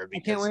murderer. I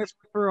can't wait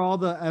for all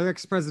the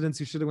ex-presidents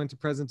who should have went to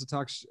prison to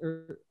talk.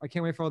 I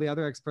can't wait for all the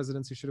other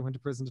ex-presidents who should have went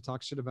to prison to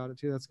talk shit about it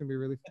too. That's gonna be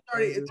really.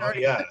 It's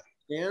already. Yeah.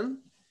 Man,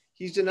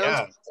 he's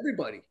denounced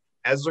everybody.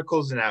 As we're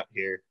closing out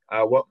here,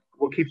 what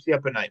keeps you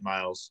up at night,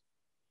 Miles?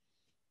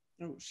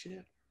 Oh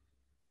shit.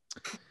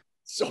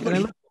 So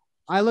many.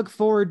 I look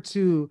forward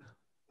to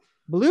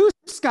blue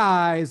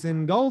skies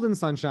and golden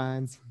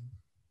sunshines.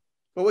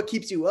 But what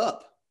keeps you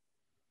up?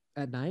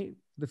 At night,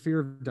 the fear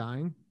of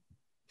dying.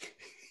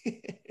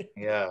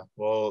 Yeah,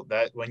 well,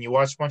 that when you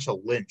watch a bunch of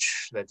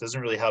Lynch, that doesn't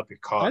really help your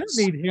cause. I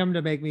don't need him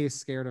to make me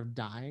scared of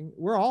dying.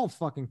 We're all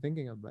fucking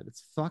thinking of that.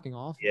 It's fucking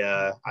awful.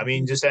 Yeah, I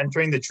mean, just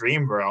entering the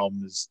dream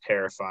realm is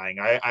terrifying.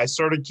 I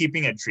started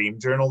keeping a dream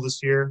journal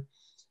this year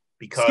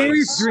because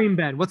scariest dream,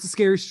 Ben. What's the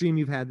scariest dream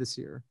you've had this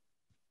year?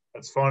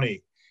 That's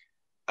funny,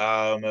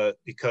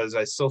 because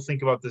I still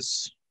think about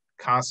this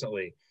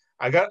constantly.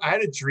 I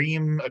had a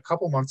dream a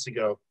couple months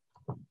ago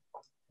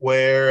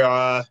where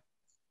I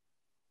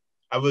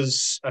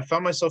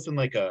found myself in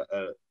like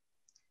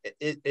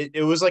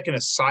it was like an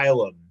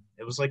asylum.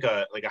 It was like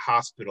a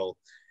hospital,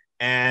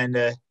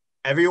 and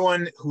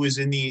everyone who was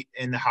in the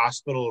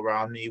hospital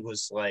around me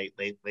was like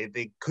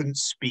they couldn't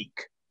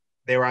speak.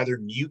 They were either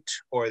mute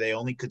or they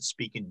only could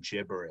speak in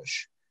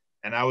gibberish,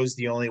 and I was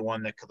the only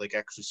one that could like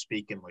actually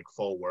speak in like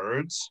full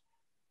words.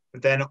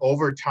 But then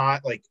over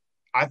time, like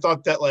I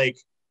thought that like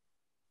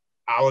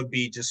I would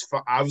be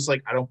I was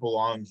like, I don't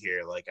belong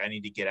here. Like, I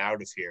need to get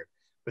out of here.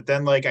 But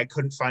then, like, I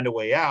couldn't find a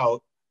way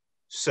out.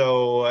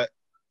 So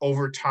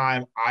over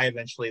time, I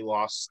eventually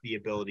lost the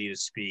ability to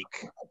speak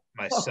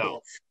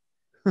myself.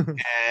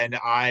 And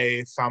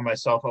I found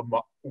myself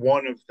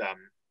one of them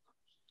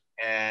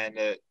and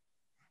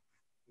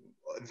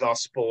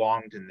thus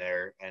belonged in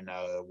there and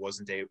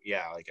wasn't able.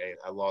 Yeah, like,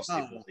 I lost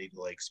the ability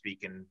to, like,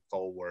 speak in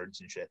full words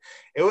and shit.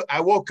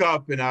 I woke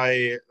up and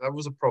that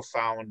was a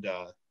profound...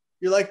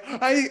 You're like,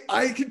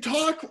 I can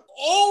talk.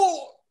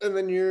 Oh, and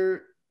then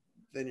you're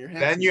happy.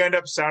 Then you end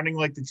up sounding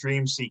like the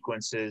dream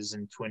sequences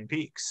in Twin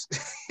Peaks.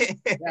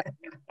 Yeah.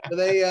 So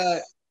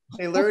they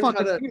learned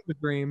how to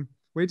dream.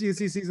 Wait till you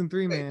see season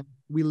 3, man.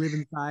 We live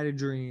inside a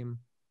dream.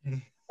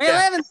 We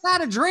Yeah. live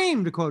inside a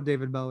dream, to quote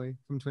David Bowie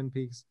from Twin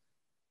Peaks.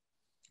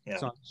 Yeah.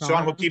 Sorry,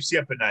 Sean, what keeps you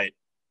up at night?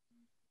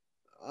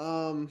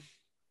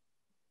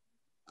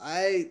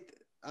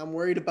 I'm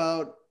worried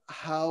about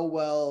how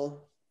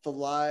well the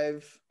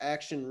live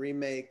action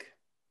remake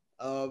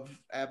of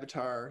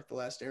Avatar: The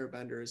Last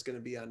Airbender is going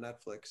to be on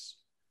Netflix,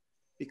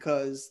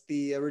 because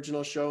the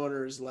original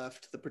showrunners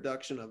left the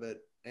production of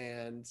it,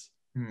 and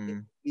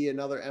it'd be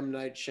another M.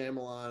 Night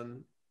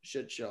Shyamalan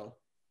shit show.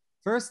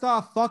 First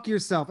off, fuck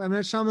yourself. M.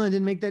 Night Shyamalan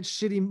didn't make that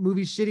shitty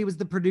movie shitty. It was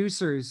the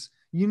producers.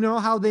 You know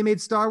how they made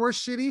Star Wars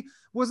shitty? It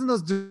wasn't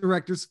those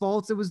directors'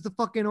 faults. It was the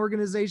fucking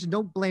organization.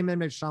 Don't blame M.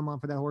 Night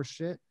Shyamalan for that horse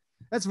shit.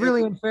 That's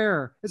really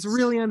unfair. It's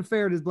really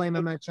unfair to blame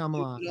M. Night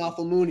Shyamalan.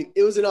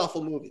 It was an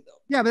awful movie, though.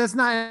 Yeah, but that's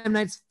not M.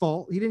 Night's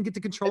fault. He didn't get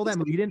to control that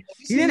movie. He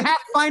didn't have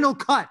final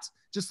cut,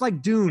 just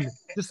like Dune,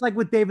 just like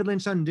with David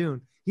Lynch on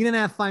Dune. He didn't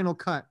have final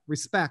cut.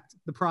 Respect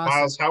the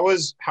process.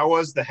 Miles, how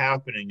was The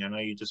Happening? I know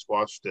you just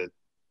watched it.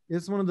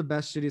 It's one of the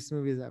best, shittiest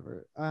movies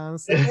ever.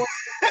 Honestly.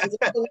 Is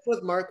it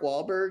with Mark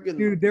Wahlberg?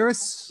 Dude, there are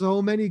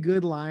so many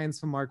good lines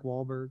from Mark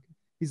Wahlberg.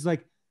 He's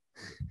like,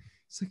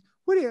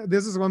 what are you?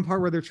 This is one part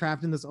where they're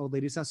trapped in this old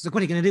lady's house. He's like, what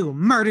are you gonna do?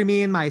 Murder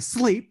me in my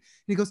sleep?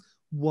 And he goes,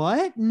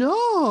 what?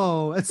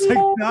 No. It's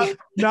like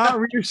not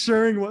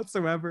reassuring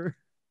whatsoever.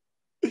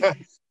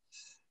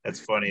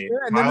 That's funny.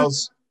 Yeah,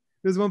 Miles.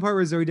 There's one part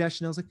where Zooey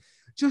Deschanel's like,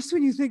 just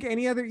when you think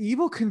any other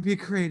evil can be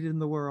created in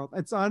the world.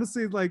 It's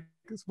honestly like,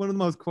 it's one of the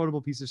most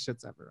quotable pieces of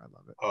shits ever. I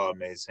love it. Oh,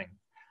 amazing.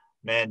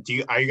 Man,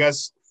 are you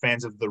guys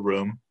fans of The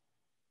Room?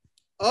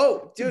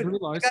 Oh, dude.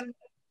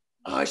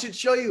 I should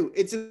show you.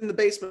 It's in the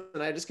basement.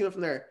 I just came up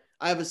from there.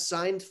 I have a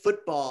signed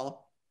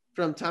football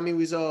from Tommy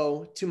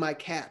Wiseau to my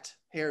cat,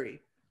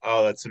 Harry.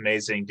 Oh, that's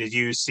amazing. Did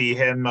you see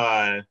him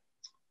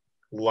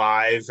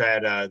live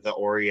at the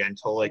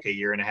Oriental like a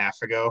year and a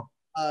half ago?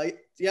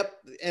 Yep.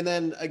 And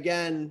then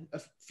again,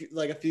 a few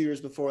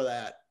years before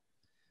that.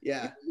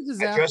 Yeah.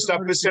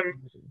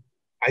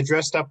 I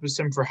dressed up as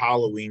him for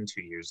Halloween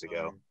 2 years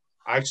ago.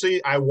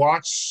 Actually, I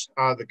watched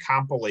the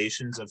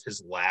compilations of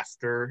his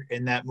laughter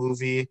in that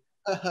movie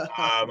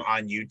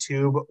on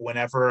YouTube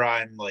whenever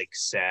I'm like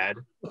sad.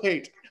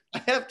 Wait,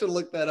 I have to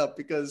look that up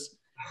because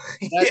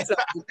that's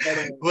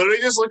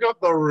literally just look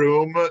up The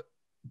Room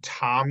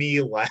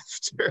Tommy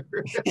laughter.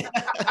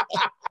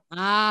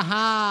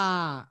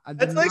 Aha!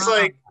 That's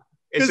like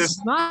it's just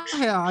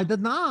I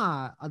did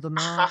not. I'm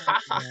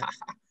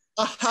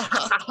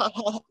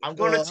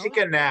going to take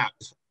a nap.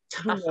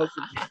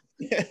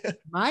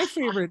 My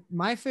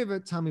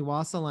favorite Tommy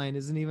Wassa line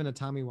isn't even a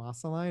Tommy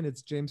Wassa line.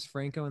 It's James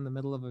Franco in the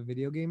middle of a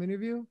video game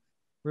interview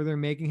where they're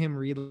making him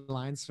read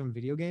lines from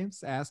video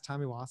games as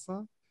Tommy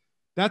Wassa.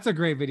 That's a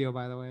great video,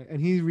 by the way.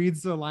 And he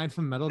reads the line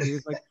from Metal Gear.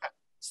 He's like,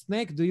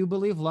 Snake, do you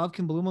believe love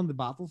can bloom on the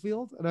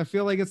battlefield? And I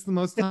feel like it's the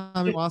most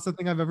Tommy Wassa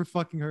thing I've ever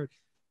fucking heard.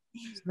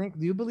 Snake,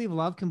 do you believe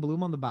love can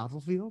bloom on the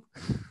battlefield?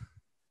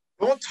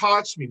 Don't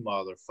touch me,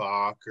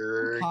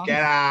 motherfucker.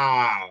 Get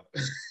out.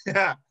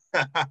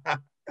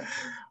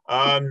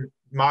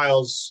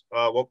 Miles,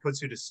 what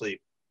puts you to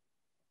sleep?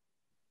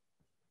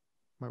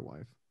 My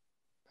wife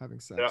having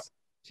sex.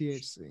 Yeah.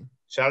 THC.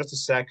 Shout out to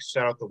sex.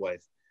 Shout out the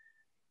wife.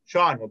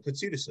 Sean, what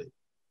puts you to sleep?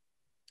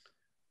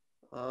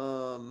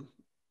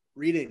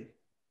 Reading.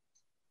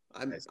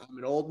 I'm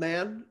an old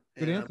man.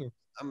 Good answer.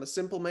 I'm a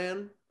simple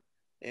man,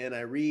 and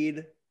I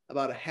read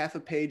about a half a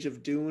page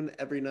of Dune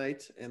every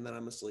night, and then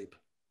I'm asleep.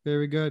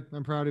 Very good.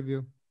 I'm proud of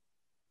you.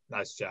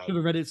 Nice job. Should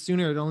have read it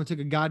sooner. It only took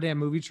a goddamn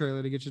movie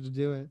trailer to get you to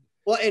do it.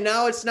 Well, and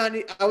now it's not.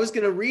 I was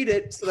gonna read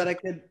it so that I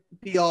could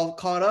be all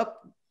caught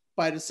up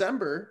by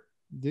December.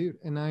 Dude,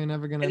 and now you're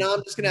never gonna. And now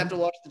I'm just gonna have to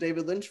watch the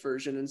David Lynch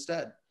version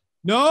instead.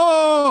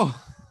 No,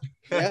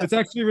 yeah. It's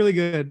actually really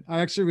good.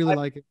 I actually really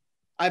like it.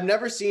 I've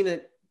never seen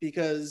it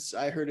because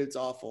I heard it's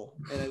awful,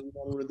 and I didn't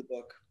want to read the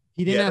book.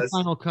 He didn't have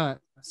final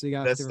cut, so you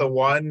got. That's the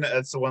one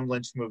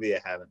Lynch movie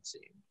I haven't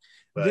seen.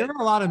 But there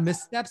are a lot of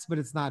missteps, but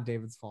it's not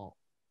David's fault.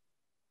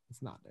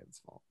 It's not David's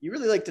fault. You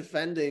really like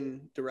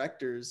defending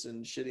directors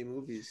and shitty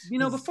movies. You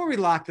know, before we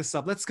lock this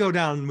up, let's go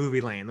down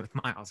movie lane with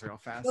Miles real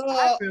fast.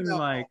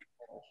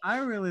 I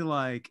really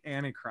like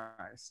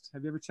Antichrist.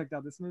 Have you ever checked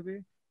out this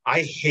movie?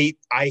 I hate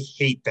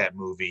that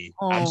movie.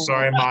 Oh. I'm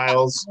sorry,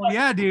 Miles. Oh,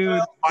 yeah,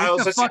 dude.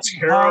 Miles, it's a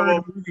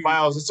terrible movie.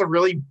 Miles, it's a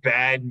really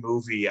bad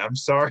movie. I'm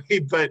sorry,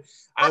 but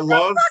what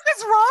the fuck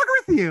is wrong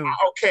with you?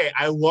 Okay,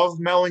 I love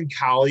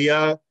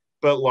Melancholia,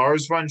 but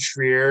Lars von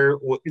Trier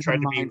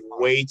tried to be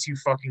way too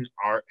fucking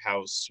art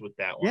house with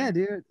that one. Yeah,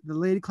 dude. The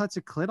lady cuts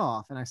her clit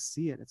off, and I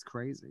see it. It's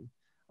crazy.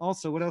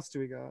 Also, what else do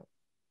we got?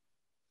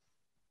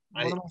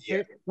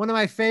 One of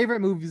my favorite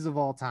movies of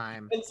all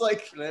time. It's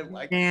like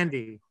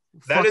Candy.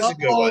 That is a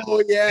good one.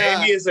 Oh yeah,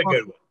 Candy is a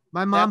good one.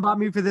 My mom bought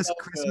me for this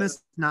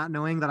Christmas, not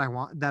knowing that I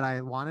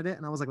wanted it,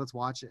 and I was like, "Let's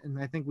watch it." And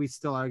I think we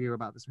still argue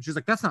about this. And she's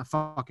like, "That's not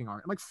fucking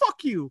art." I'm like,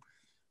 "Fuck you."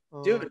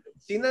 Dude,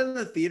 seeing that in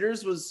the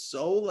theaters was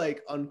so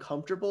like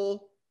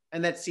uncomfortable,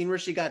 and that scene where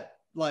she got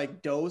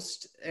like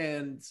Dosed,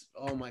 and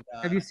oh my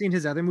god. Have you seen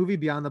his other movie,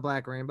 Beyond the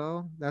Black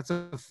Rainbow? That's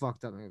a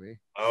fucked up movie.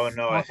 Oh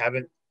no, I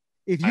haven't.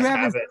 If you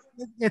haven't,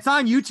 it's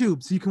on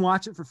YouTube, so you can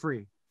watch it for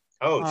free.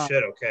 Oh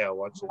shit! Okay, I'll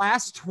watch it. The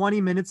last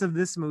 20 minutes of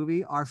this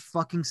movie are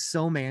fucking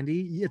so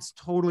Mandy. It's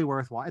totally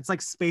worthwhile. It's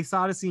like Space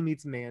Odyssey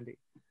meets Mandy.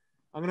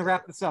 I'm gonna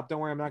wrap this up. Don't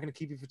worry, I'm not gonna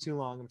keep you for too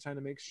long. I'm trying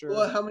to make sure.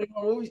 Well, how many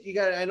more movies you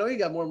got? I know you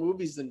got more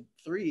movies than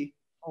 3.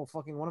 Oh,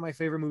 fucking one of my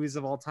favorite movies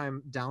of all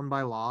time, Down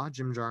by Law,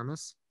 Jim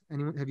Jarmusch.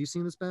 Anyone? Have you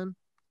seen this, Ben?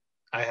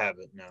 I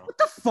haven't. No. What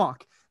the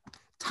fuck?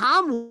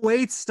 Tom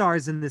Waits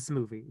stars in this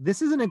movie.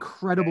 This is an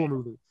incredible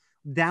movie.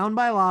 Down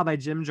by Law by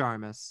Jim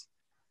Jarmusch.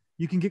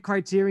 You can get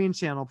Criterion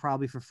Channel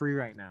probably for free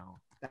right now.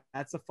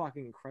 That's a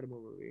fucking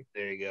incredible movie.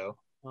 There you go.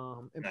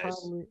 And Nice.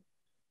 probably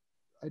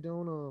I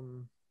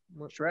don't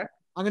what, Shrek.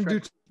 I'm gonna do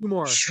 2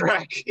 more.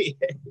 Shrek.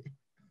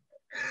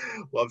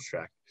 Love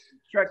Shrek.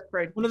 Shrek.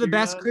 Right. One of the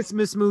best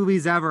Christmas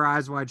movies ever,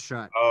 Eyes Wide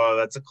Shut. Oh,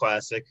 that's a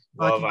classic.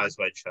 Love Fucking- Eyes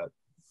Wide Shut.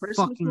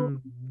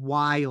 Fucking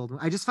wild.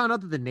 I just found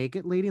out that the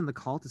naked lady in the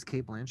cult is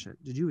Kate Blanchett.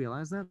 Did you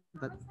realize that?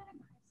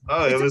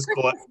 Oh, It's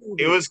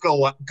it was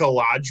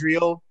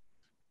Galadriel.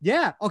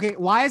 Yeah. Okay.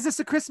 Why is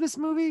this a Christmas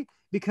movie?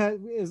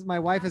 Because my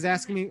wife is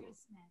asking me,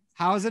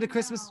 how is it a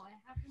Christmas?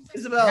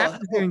 Isabella.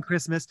 Happens during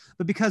Christmas,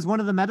 but because one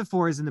of the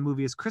metaphors in the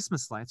movie is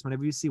Christmas lights.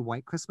 Whenever you see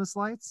white Christmas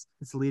lights,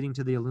 it's leading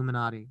to the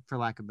Illuminati, for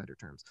lack of better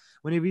terms.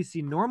 Whenever you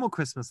see normal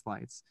Christmas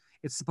lights,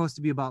 it's supposed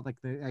to be about like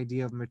the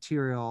idea of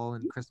material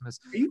and Christmas.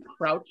 Are you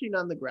crouching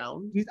on the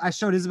ground? I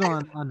showed Isabel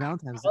on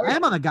Valentine's Day. I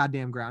am on the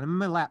goddamn ground. I'm in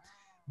my lap.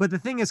 But the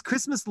thing is,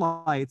 Christmas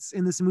lights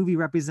in this movie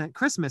represent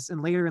Christmas,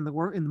 and later in the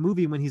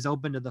movie, when he's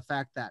open to the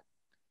fact that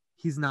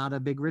he's not a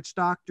big rich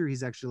doctor,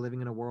 he's actually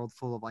living in a world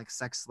full of like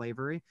sex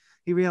slavery,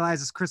 he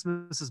realizes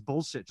Christmas is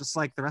bullshit, just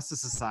like the rest of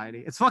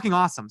society. It's fucking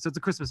awesome. So it's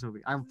a Christmas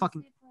movie. I'm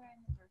fucking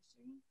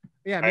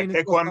yeah. All right,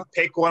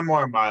 pick one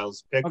more,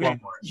 Miles. Pick one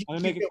more. You I'm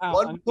gonna make get it count.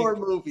 one more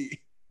movie.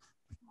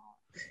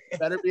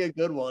 Better be a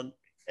good one.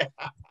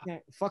 Yeah,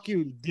 fuck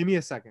you. Give me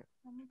a second.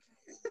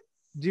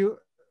 Do you?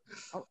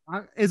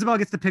 Isabel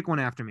gets to pick one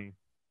after me.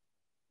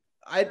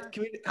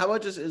 How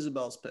about just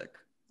Isabel's pick?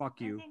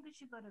 Fuck you. I think we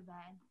should go to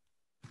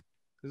bed.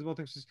 Isabel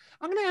thinks she's.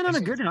 I'm gonna end on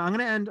a good note. I'm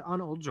gonna end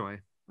on Old Joy.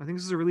 I think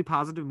this is a really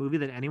positive movie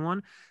that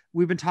anyone.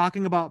 We've been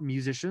talking about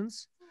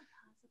musicians.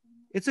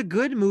 It's a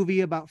good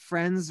movie about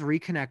friends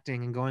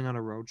reconnecting and going on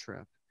a road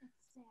trip.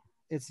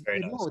 It's Very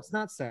nice. no, it's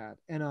not sad,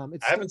 and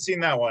it's. I haven't seen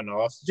that one.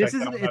 I'll have to This check is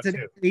that one it's out an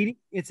too. 80.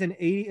 It's an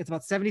 80. It's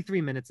about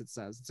 73 minutes. It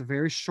says it's a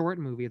very short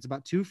movie. It's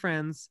about 2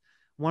 friends.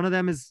 One of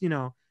them is they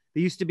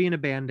used to be in a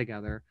band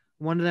together.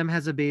 One of them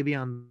has a baby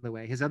on the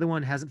way. His other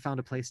one hasn't found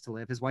a place to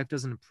live. His wife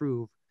doesn't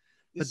approve.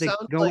 But they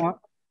go out.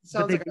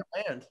 Sounds they like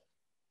a band.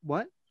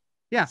 What?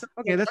 Yeah.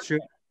 Okay, that's true.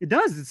 It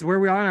does. It's where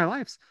we are in our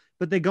lives.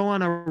 But they go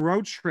on a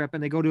road trip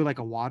and they go to like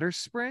a water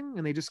spring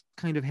and they just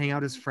kind of hang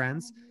out as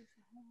friends.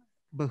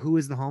 But who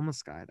is the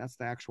homeless guy? That's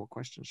the actual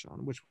question,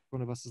 Sean. Which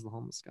one of us is the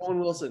homeless guy?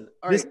 Owen Wilson.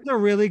 All This right. is a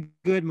really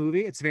good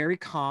movie. It's very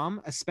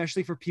calm,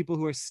 especially for people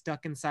who are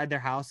stuck inside their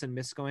house and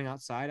miss going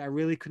outside. I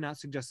really could not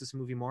suggest this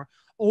movie more.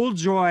 Old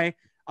Joy,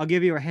 I'll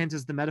give you a hint,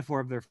 is the metaphor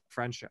of their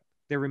friendship.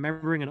 They're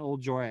remembering an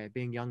old joy,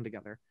 being young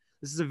together.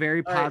 This is a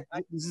very All right,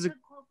 positive. This is a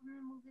quote from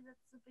the movie that's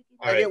the beginning.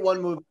 All I right. get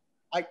one movie.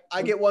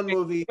 I get one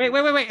movie.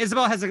 wait.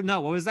 Isabel has a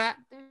no. What was that?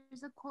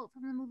 There's a quote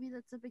from the movie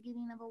that's the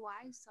beginning of a Y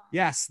song.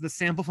 Yes, the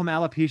sample from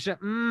Alopecia.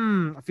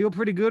 I feel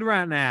pretty good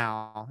right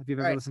now. If you've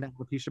ever All right. listened to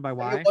Alopecia by I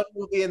Y. get one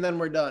movie and then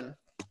we're done.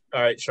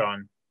 All right,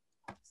 Sean.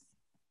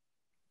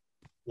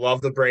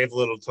 Love the brave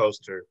little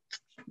toaster.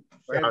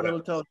 Brave Shout Little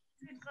out. Toast.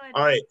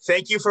 All right,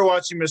 thank you for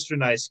watching, Mr.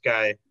 Nice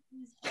Guy.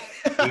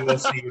 We will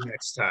see you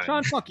next time.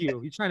 Sean, fuck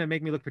you. You're trying to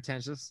make me look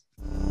pretentious.